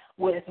time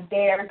with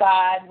their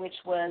god, which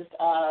was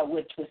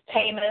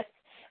Tamus,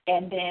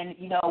 and then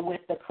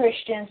with the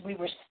Christians, we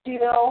were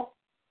still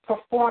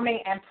performing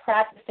and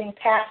practicing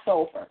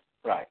Passover.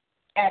 Right.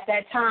 At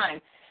that time,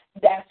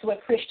 that's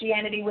what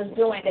Christianity was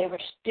doing. They were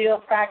still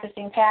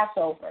practicing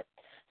Passover.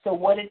 So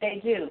what did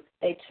they do?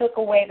 They took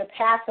away the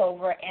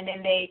Passover and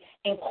then they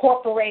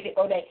incorporated,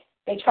 or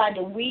they tried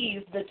to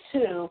weave the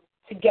two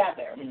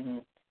together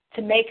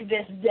to make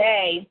this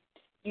day,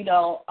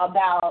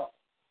 about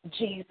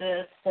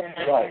Jesus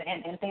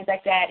and things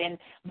like that.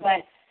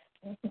 But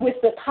with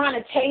the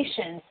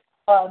connotations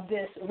of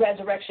this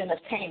resurrection of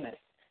Tamus.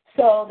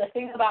 So the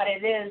thing about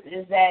it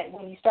is that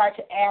when you start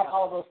to add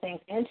all those things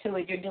into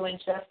it, you're doing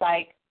just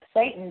like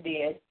Satan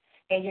did,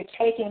 and you're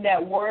taking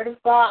that word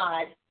of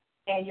God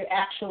and you're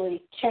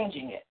actually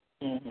changing it.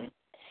 Mm-hmm.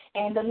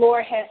 And the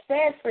Lord has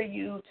said for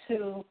you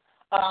to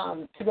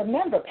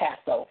remember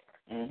Passover.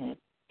 Mm-hmm.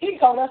 He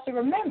told us to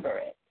remember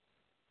it.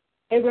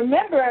 And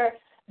remember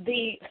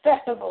the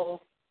festivals,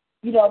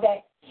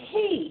 that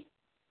He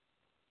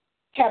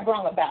had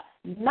brought about.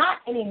 Not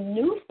any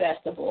new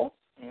festivals.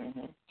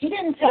 Mm-hmm. He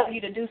didn't tell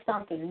you to do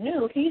something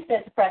new. He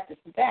said to practice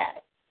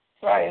that.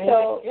 Right. And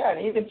so,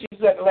 and even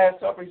Jesus at the Last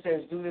Supper, he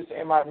says, do this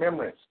in my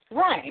remembrance.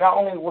 Right. Not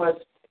only was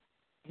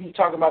he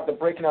talking about the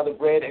breaking of the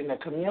bread and the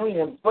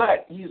communion,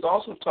 but he's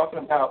also talking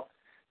about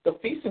the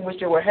feast in which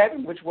they were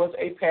having, which was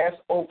a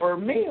Passover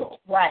meal.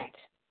 Right.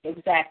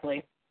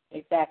 Exactly.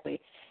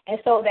 And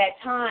so that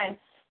time,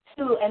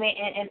 too,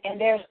 and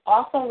there's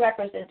also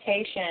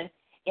representation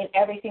in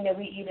everything that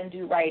we even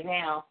do right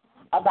now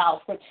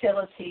about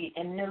fertility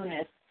and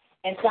newness,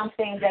 and some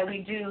things that we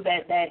do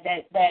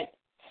that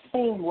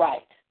seem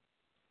right.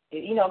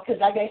 Because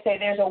like I say,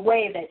 there's a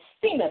way that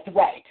seemeth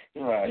right.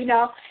 Right.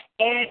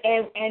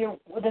 And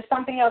there's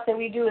something else that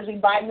we do is we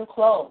buy new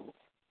clothes.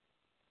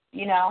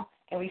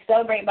 And we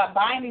celebrate by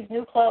buying these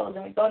new clothes,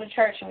 and we go to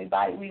church and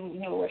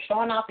we're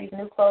showing off these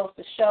new clothes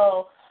to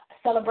show a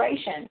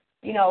celebration,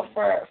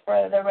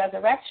 for the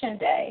resurrection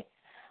day.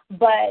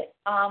 But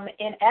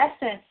in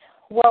essence,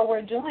 what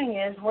we're doing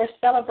is we're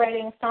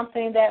celebrating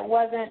something that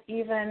wasn't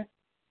even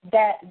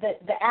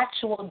the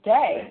actual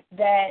day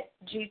that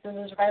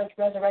Jesus'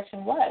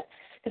 resurrection was.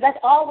 Because that's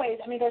always,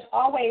 there's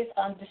always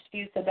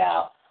disputes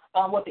about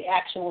what the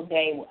actual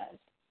day was,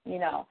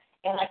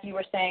 And like you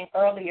were saying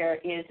earlier,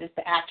 is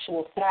the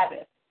actual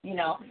Sabbath,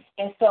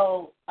 And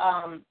so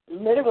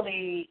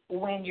literally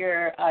when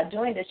you're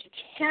doing this, you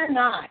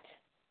cannot,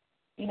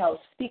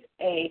 speak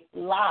a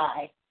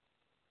lie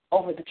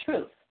over the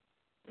truth,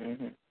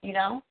 Mm-hmm.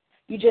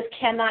 You just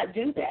cannot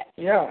do that.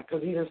 Yeah,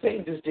 because even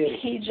Satan just did it.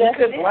 He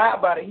couldn't lie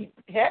about it.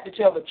 He had to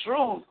tell the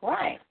truth.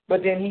 Right.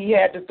 But then he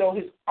had to throw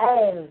his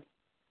own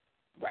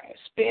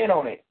spin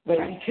on it. But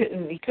right. he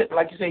couldn't,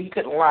 like you said, he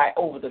couldn't lie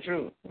over the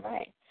truth.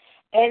 Right.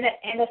 And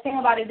the thing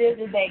about it is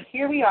that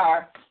here we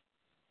are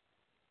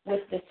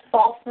with this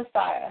false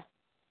Messiah,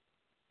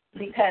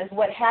 because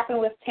what happened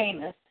with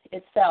Tamus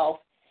itself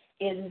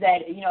is that,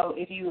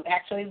 if you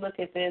actually look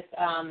at this,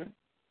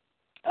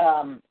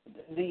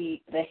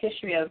 the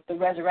history of the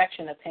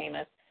resurrection of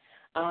Tamus,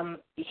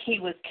 he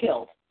was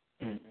killed,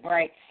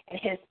 right? And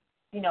his,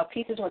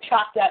 pieces were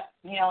chopped up,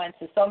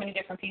 into so many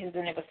different pieces,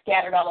 and it was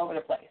scattered all over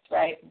the place,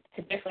 right,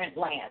 to different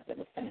lands. It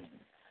was finished.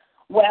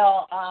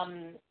 Well,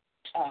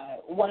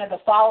 one of the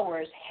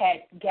followers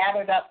had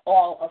gathered up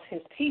all of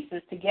his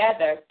pieces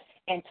together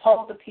and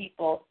told the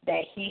people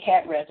that he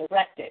had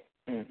resurrected.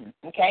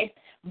 Mm-hmm. Okay,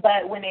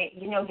 but when they,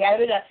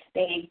 gathered it up,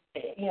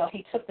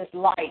 he took this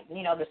light,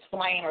 this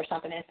flame or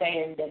something, and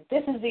saying that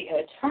this is the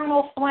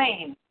eternal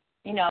flame,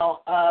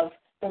 of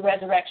the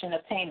resurrection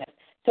of Tamus,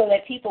 so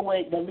that people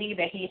would believe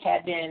that he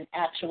had been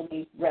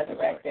actually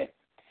resurrected.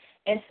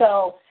 And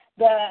so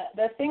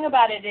the thing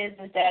about it is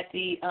that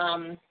the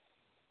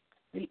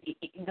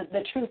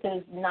truth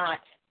is not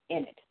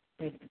in it.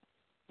 Mm-hmm.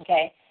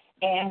 Okay,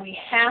 and we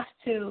have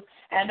to.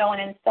 I know,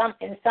 in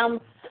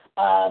some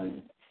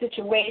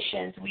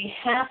situations, we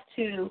have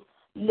to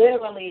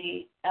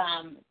literally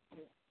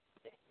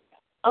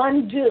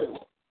undo,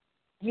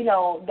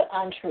 the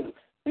untruth.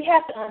 We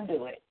have to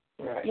undo it,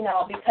 right.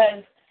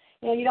 Because,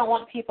 you don't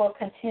want people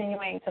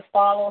continuing to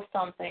follow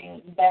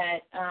something that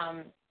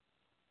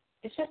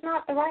it's just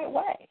not the right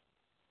way,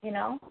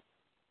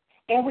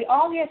 And we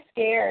all get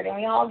scared and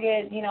we all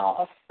get,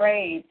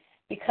 afraid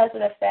because of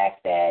the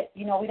fact that,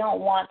 we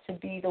don't want to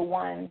be the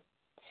one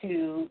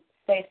to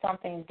say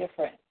something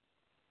different.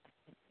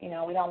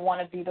 We don't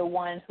want to be the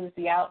one who's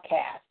the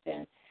outcast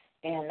and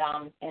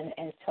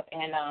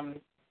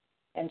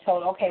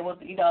told, okay, well,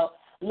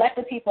 let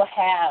the people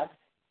have,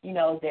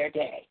 their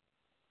day,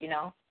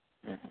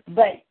 Mm-hmm.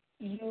 But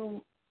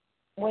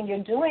when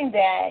you're doing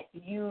that,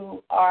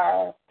 you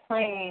are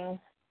playing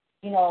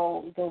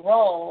the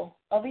role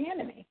of the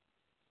enemy.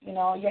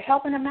 You're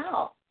helping them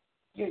out.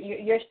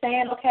 You're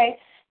saying, okay,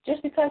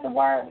 just because the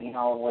word,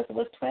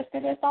 was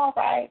twisted, it's all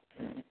right.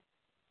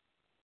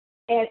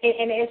 And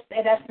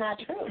that's not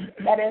true.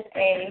 That is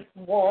a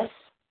wolf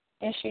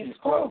in sheep's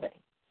clothing.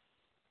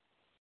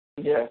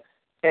 Yeah,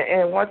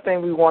 and one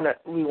thing we want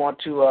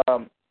to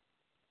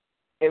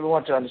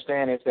everyone to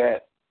understand is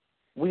that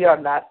we are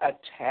not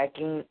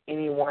attacking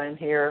anyone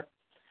here.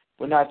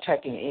 We're not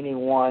attacking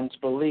anyone's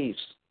beliefs.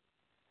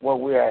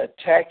 What we are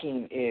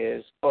attacking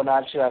is, or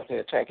not sure if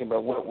they're attacking,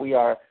 but what we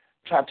are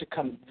trying to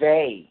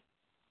convey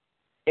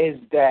is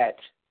that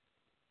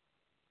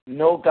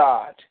know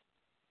God.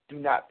 Do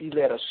not be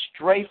led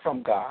astray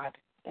from God.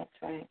 That's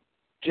right.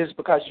 Just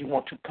because you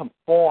want to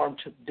conform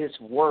to this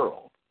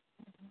world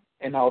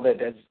and all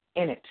that is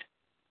in it.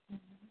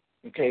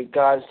 Okay,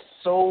 God is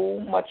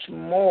so much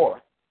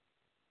more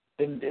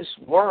than this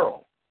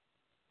world.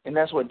 And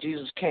that's what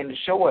Jesus came to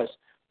show us.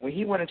 When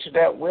he went into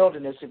that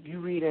wilderness, if you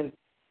read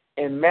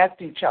in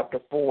Matthew chapter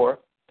 4,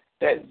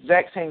 that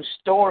exact same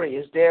story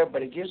is there,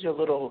 but it gives you a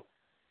little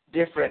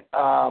different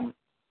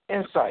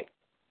insight.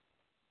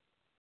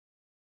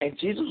 And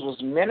Jesus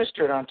was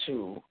ministered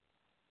unto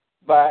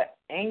by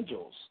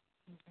angels.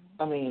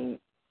 I mean,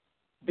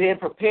 being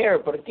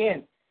prepared. But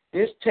again,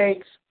 this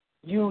takes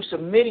you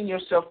submitting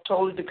yourself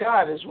totally to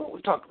God, is what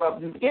we talked about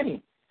in the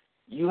beginning.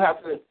 You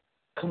have to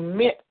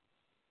commit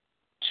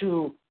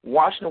to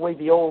washing away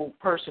the old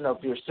person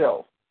of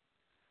yourself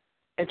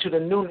and to the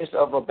newness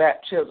of a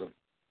baptism.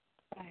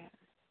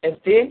 And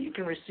then you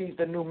can receive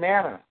the new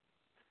manna.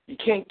 You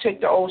can't take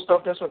the old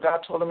stuff. That's what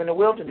God told them in the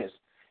wilderness.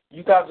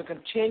 You guys are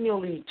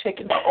continually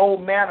taking the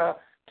old manna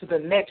to the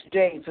next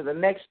day,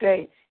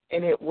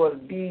 and it will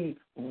be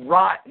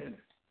rotten.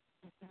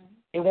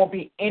 It won't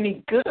be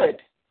any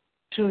good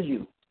to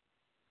you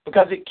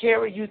because it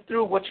carries you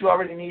through what you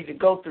already need to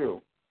go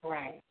through.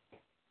 Right.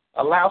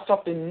 Allow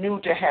something new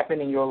to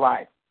happen in your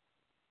life.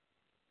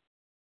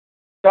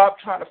 Stop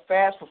trying to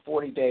fast for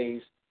 40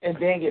 days and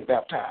then get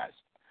baptized.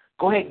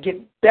 Go ahead and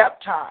get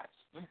baptized.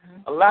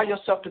 Allow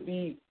yourself to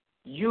be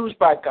used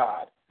by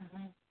God.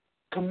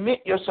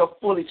 Commit yourself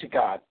fully to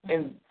God,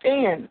 and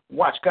then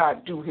watch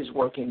God do his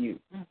work in you.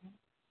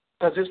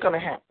 Because it's going to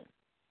happen.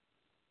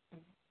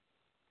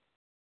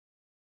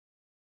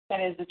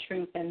 That is the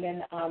truth. And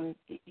then,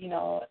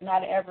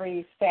 not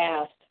every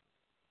fast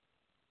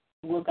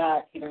will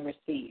God even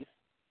receive.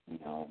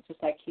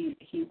 Just like he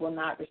will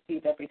not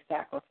receive every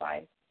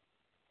sacrifice.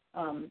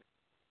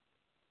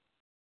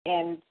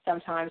 And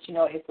sometimes,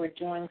 if we're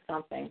doing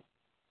something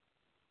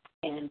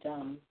and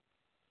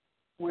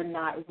we're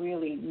not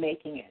really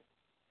making it,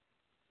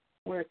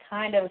 we're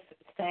kind of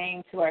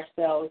saying to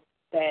ourselves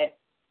that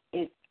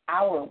it's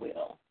our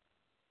will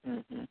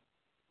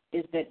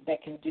is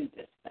that can do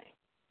this thing.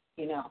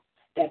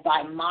 That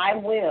by my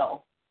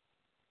will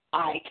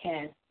I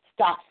can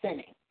stop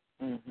sinning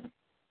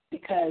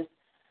because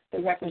the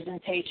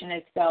representation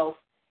itself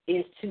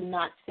is to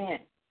not sin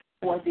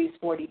for these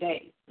 40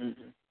 days.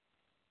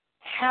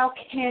 How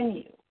can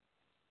you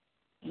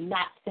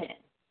not sin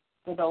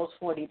for those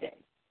 40 days?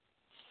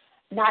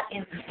 Not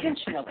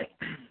intentionally,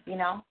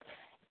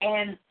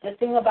 And the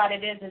thing about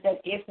it is that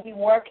if we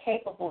were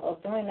capable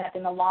of doing that,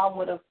 then the law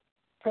would have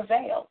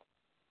prevailed.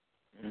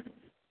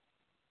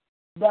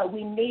 But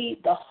we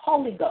need the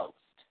Holy Ghost.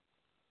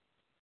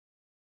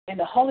 And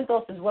the Holy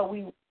Ghost is what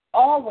we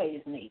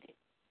always needed.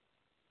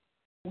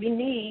 We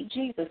need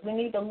Jesus. We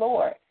need the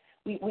Lord.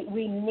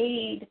 We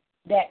need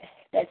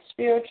that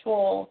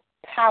spiritual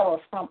power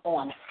from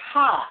on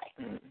high.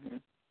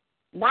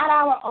 Not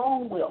our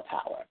own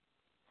willpower.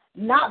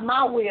 Not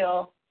my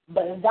will,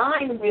 but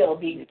thine will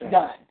be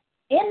done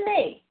in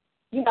me,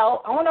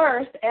 on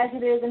earth as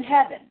it is in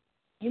heaven,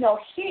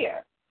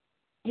 here,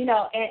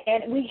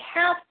 and we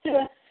have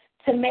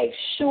to make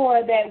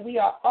sure that we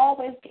are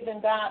always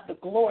giving God the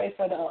glory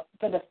for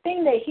the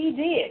thing that he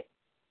did.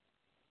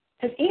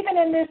 Because even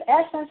in this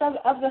essence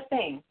of the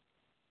thing,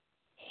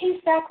 he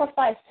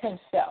sacrificed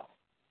himself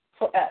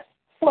for us,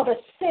 for the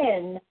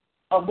sin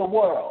of the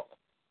world.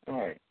 All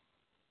right.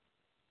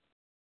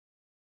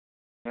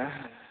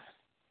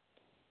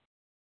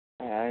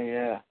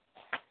 Yeah.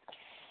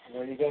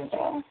 What are you going to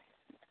say?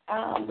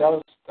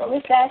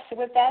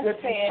 With that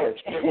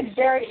said,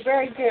 very,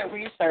 very good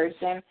research,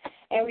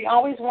 and we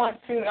always want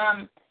to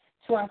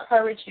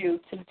encourage you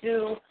to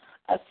do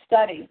a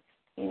study,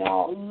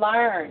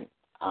 learn,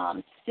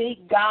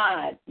 seek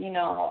God,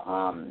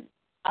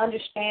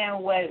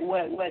 understand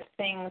what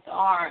things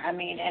are. I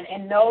mean,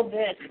 and know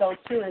this, though,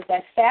 too, is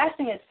that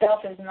fasting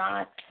itself is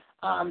not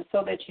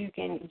so that you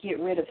can get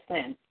rid of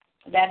sin.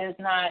 That is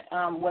not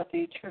what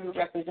the true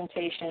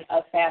representation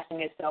of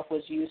fasting itself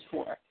was used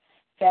for.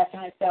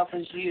 Fasting itself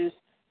is used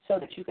so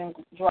that you can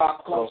draw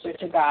closer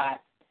to God,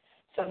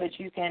 so that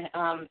you can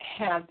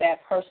have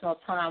that personal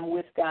time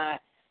with God,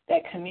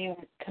 that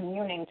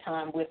communing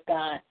time with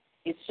God.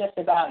 It's just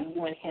about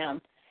you and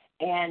him.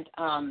 And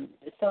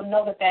so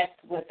know that that's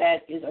what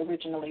that is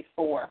originally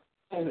for.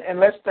 And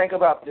let's think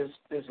about this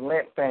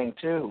Lent thing,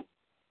 too.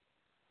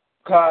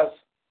 Because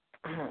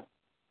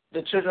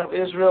The children of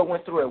Israel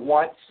went through it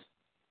once.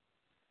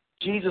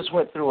 Jesus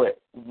went through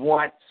it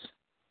once.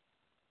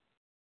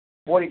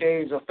 40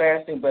 days of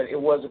fasting, but it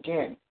was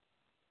again.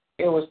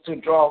 It was to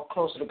draw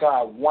closer to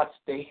God once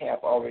they have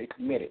already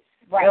committed.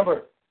 Right.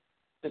 Remember,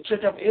 the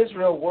children of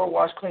Israel were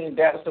washed clean.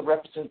 That is the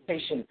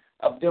representation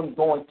of them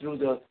going through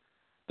the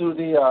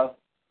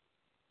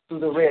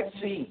Red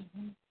Sea.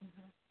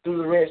 Through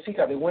the Red Sea,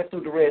 because they went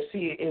through the Red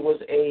Sea, it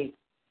was a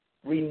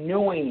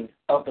renewing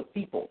of the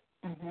people.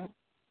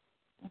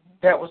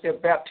 That was their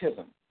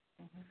baptism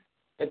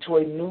into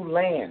a new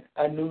land,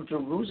 a new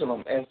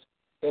Jerusalem, as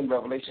in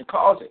Revelation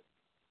calls it.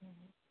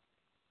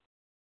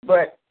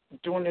 But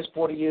during this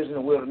 40 years in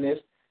the wilderness,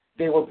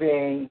 they were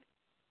being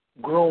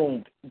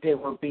groomed. They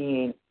were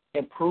being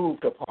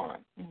improved upon.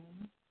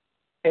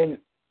 And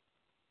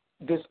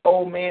this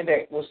old man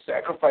that was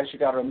sacrificed, you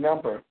got to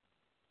remember,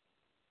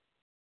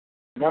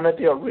 none of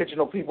the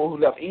original people who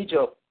left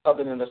Egypt,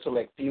 other than a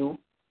select few,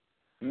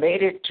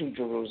 made it to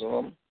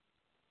Jerusalem.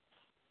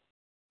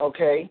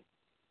 Okay?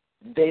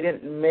 They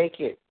didn't make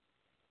it,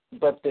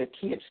 but their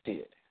kids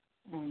did.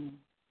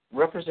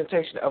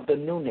 Representation of the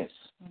newness.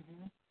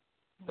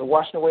 The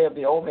washing away of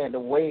the old man, the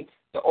way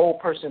the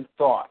old person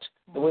thought,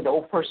 the way the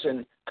old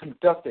person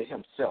conducted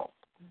himself.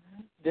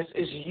 This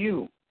is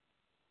you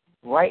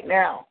right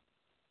now,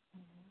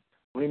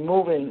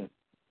 removing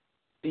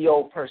the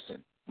old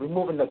person,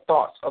 removing the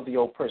thoughts of the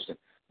old person,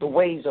 the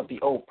ways of the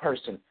old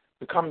person,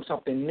 becoming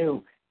something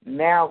new.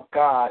 Now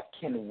God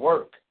can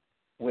work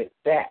with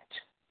that.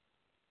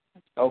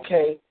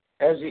 Okay?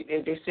 As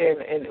they said,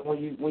 and when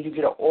you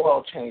get an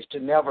oil change, to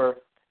never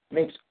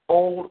mix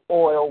old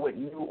oil with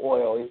new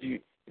oil.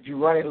 If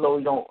you run it low,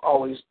 you don't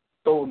always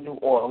throw new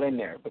oil in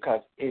there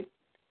because it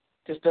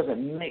just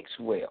doesn't mix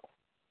well.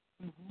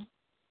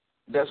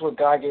 That's what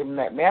God gave them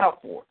that manna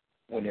for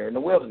when they're in the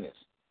wilderness.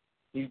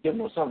 He's giving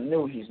them something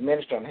new. He's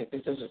ministering.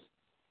 This is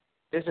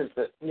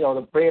the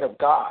the bread of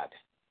God.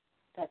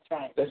 That's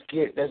right. That's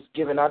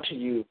given unto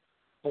you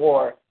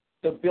for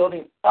the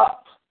building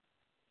up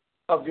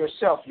of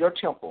yourself, your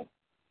temple.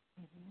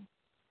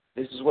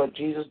 This is what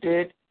Jesus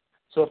did.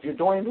 So if you're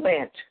doing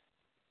Lent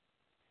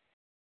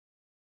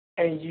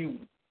and you've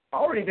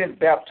already been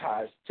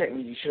baptized,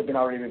 technically you should have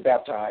already been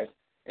baptized,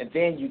 and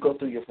then you go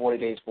through your 40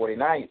 days, 40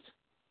 nights,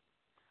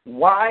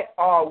 why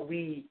are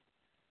we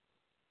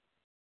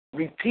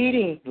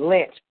repeating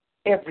Lent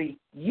every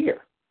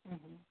year?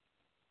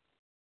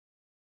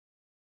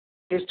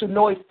 It's to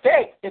no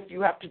effect if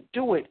you have to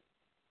do it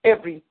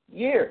every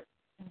year.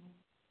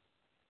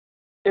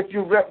 If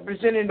you're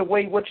representing the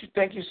way what you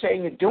think you're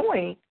saying you're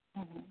doing,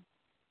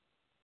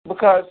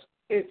 because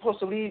it's supposed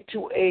to lead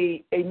to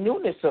a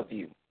newness of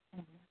you,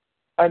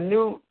 a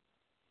new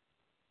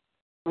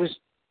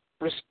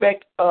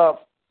respect of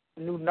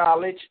new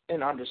knowledge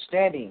and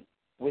understanding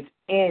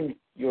within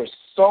your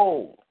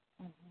soul.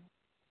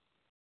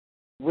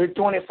 We're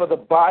doing it for the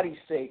body's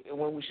sake, and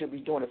when we should be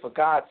doing it for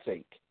God's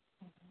sake.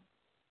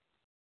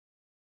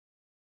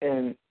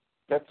 And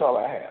that's all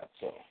I have.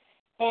 So.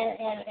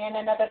 And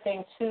another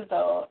thing too,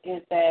 though,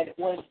 is that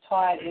what's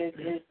taught is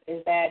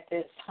that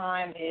this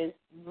time is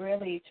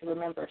really to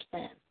remember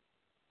sin.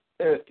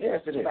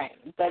 Yes, it is. Right.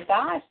 But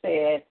God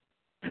said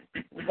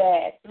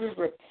that through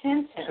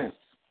repentance,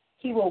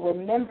 He will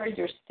remember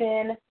your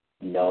sin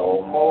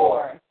no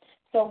more.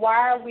 So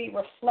why are we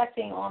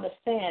reflecting on the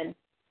sin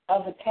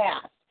of the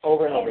past?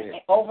 Over and over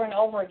again. Over and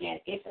over again.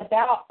 It's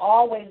about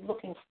always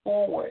looking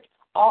forward,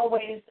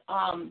 always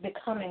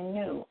becoming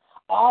new,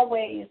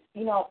 always,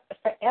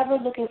 forever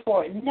looking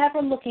forward,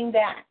 never looking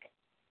back.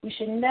 We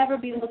should never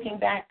be looking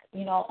back,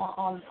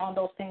 on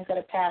those things that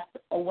have passed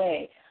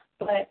away,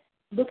 but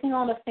looking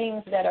on the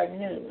things that are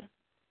new.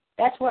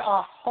 That's where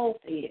our hope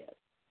is,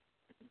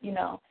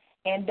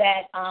 and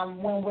that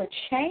when we're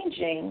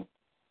changing,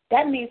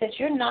 that means that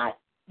you're not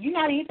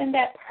even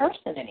that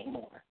person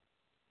anymore,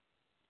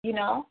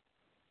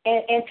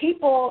 And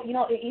people,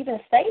 even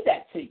say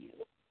that to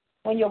you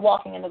when you're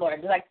walking in the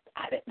Lord. They're like,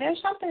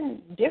 there's something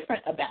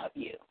different about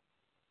you.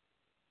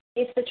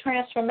 It's the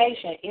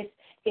transformation. It's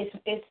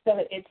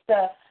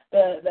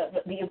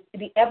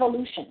the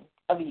evolution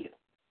of you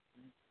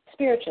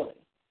spiritually.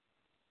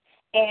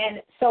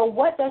 And so,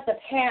 what does the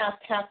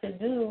past have to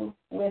do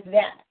with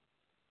that?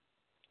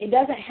 It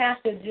doesn't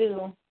have to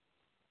do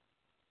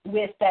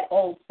with that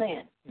old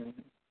sin,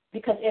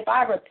 because if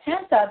I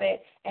repent of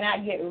it and I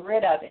get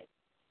rid of it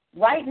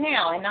right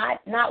now, and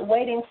not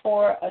waiting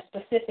for a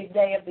specific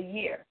day of the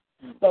year,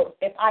 but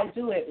if I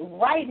do it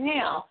right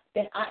now,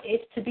 then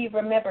it's to be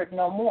remembered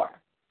no more.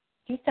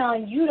 He's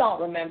telling you don't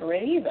remember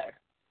it either.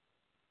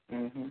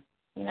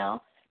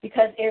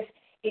 Because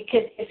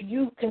if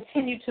you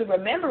continue to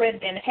remember it,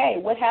 then hey,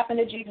 what happened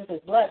to Jesus'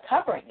 blood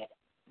covering it?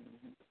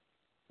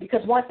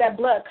 Because once that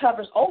blood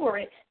covers over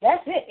it,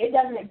 that's it. It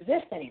doesn't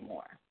exist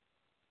anymore.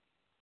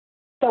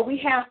 So we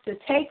have to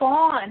take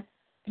on,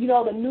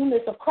 the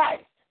newness of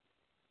Christ.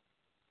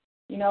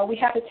 We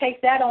have to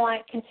take that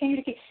on, continue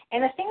to keep.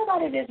 And the thing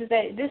about it is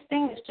that this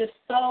thing is just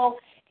so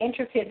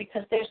intricate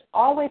because there's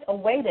always a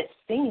way that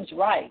seems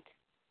right.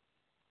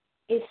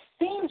 It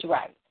seems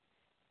right.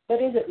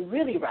 but is it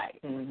really right?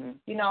 Mm-hmm.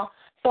 You know?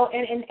 So,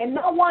 and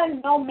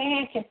no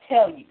man can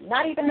tell you,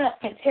 not even us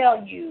can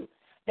tell you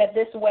that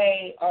this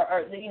way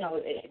or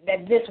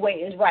that this way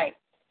is right.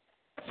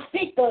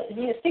 Seek the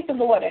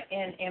Lord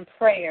in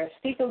prayer.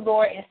 Seek the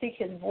Lord and seek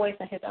His voice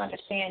and His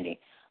understanding.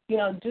 You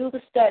know, do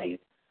the studies.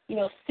 You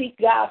know, seek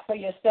God for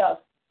yourself.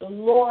 The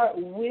Lord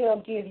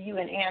will give you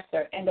an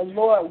answer, and the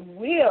Lord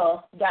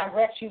will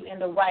direct you in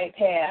the right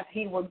path.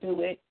 He will do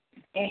it,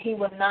 and He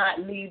will not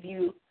leave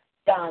you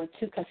down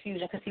to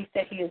confusion, because He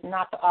said He is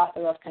not the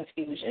author of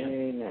confusion.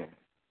 Amen.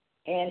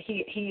 And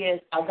He is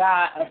a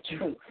God of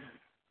truth.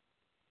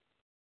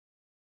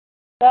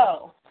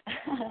 So,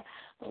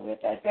 with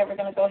that said, we're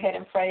going to go ahead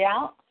and pray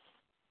out.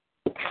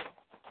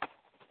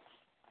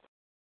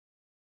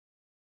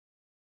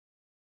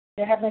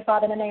 Dear Heavenly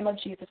Father, in the name of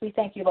Jesus, we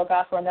thank you, Lord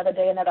God, for another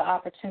day, another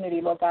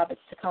opportunity, Lord God,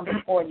 to come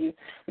before you.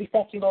 We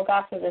thank you, Lord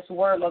God, for this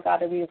word, Lord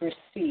God, that we have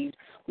received.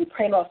 We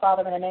pray, Lord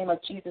Father, in the name of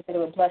Jesus, that it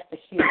would bless the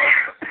hearer.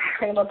 We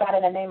pray, Lord God,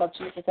 in the name of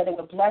Jesus, that it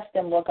would bless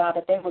them, Lord God,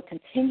 that they would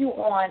continue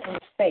on in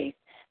faith,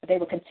 that they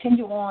would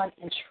continue on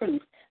in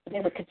truth, that they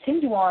would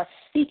continue on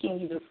seeking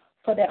you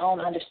for their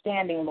own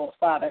understanding, Lord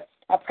Father.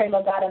 I pray,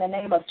 Lord God, in the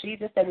name of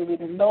Jesus, that we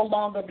would no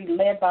longer be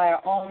led by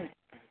our own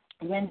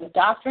winds of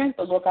doctrine,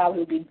 but, Lord God, we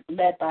would be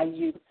led by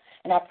you.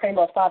 And I pray,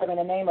 Lord Father, in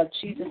the name of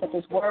Jesus, that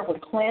this word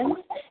would cleanse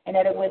and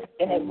that it would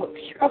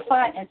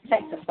purify and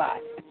sanctify.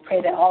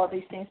 Pray that all of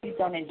these things be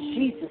done in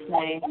Jesus'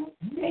 name.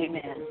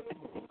 Amen.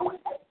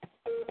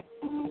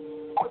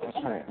 That's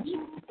right.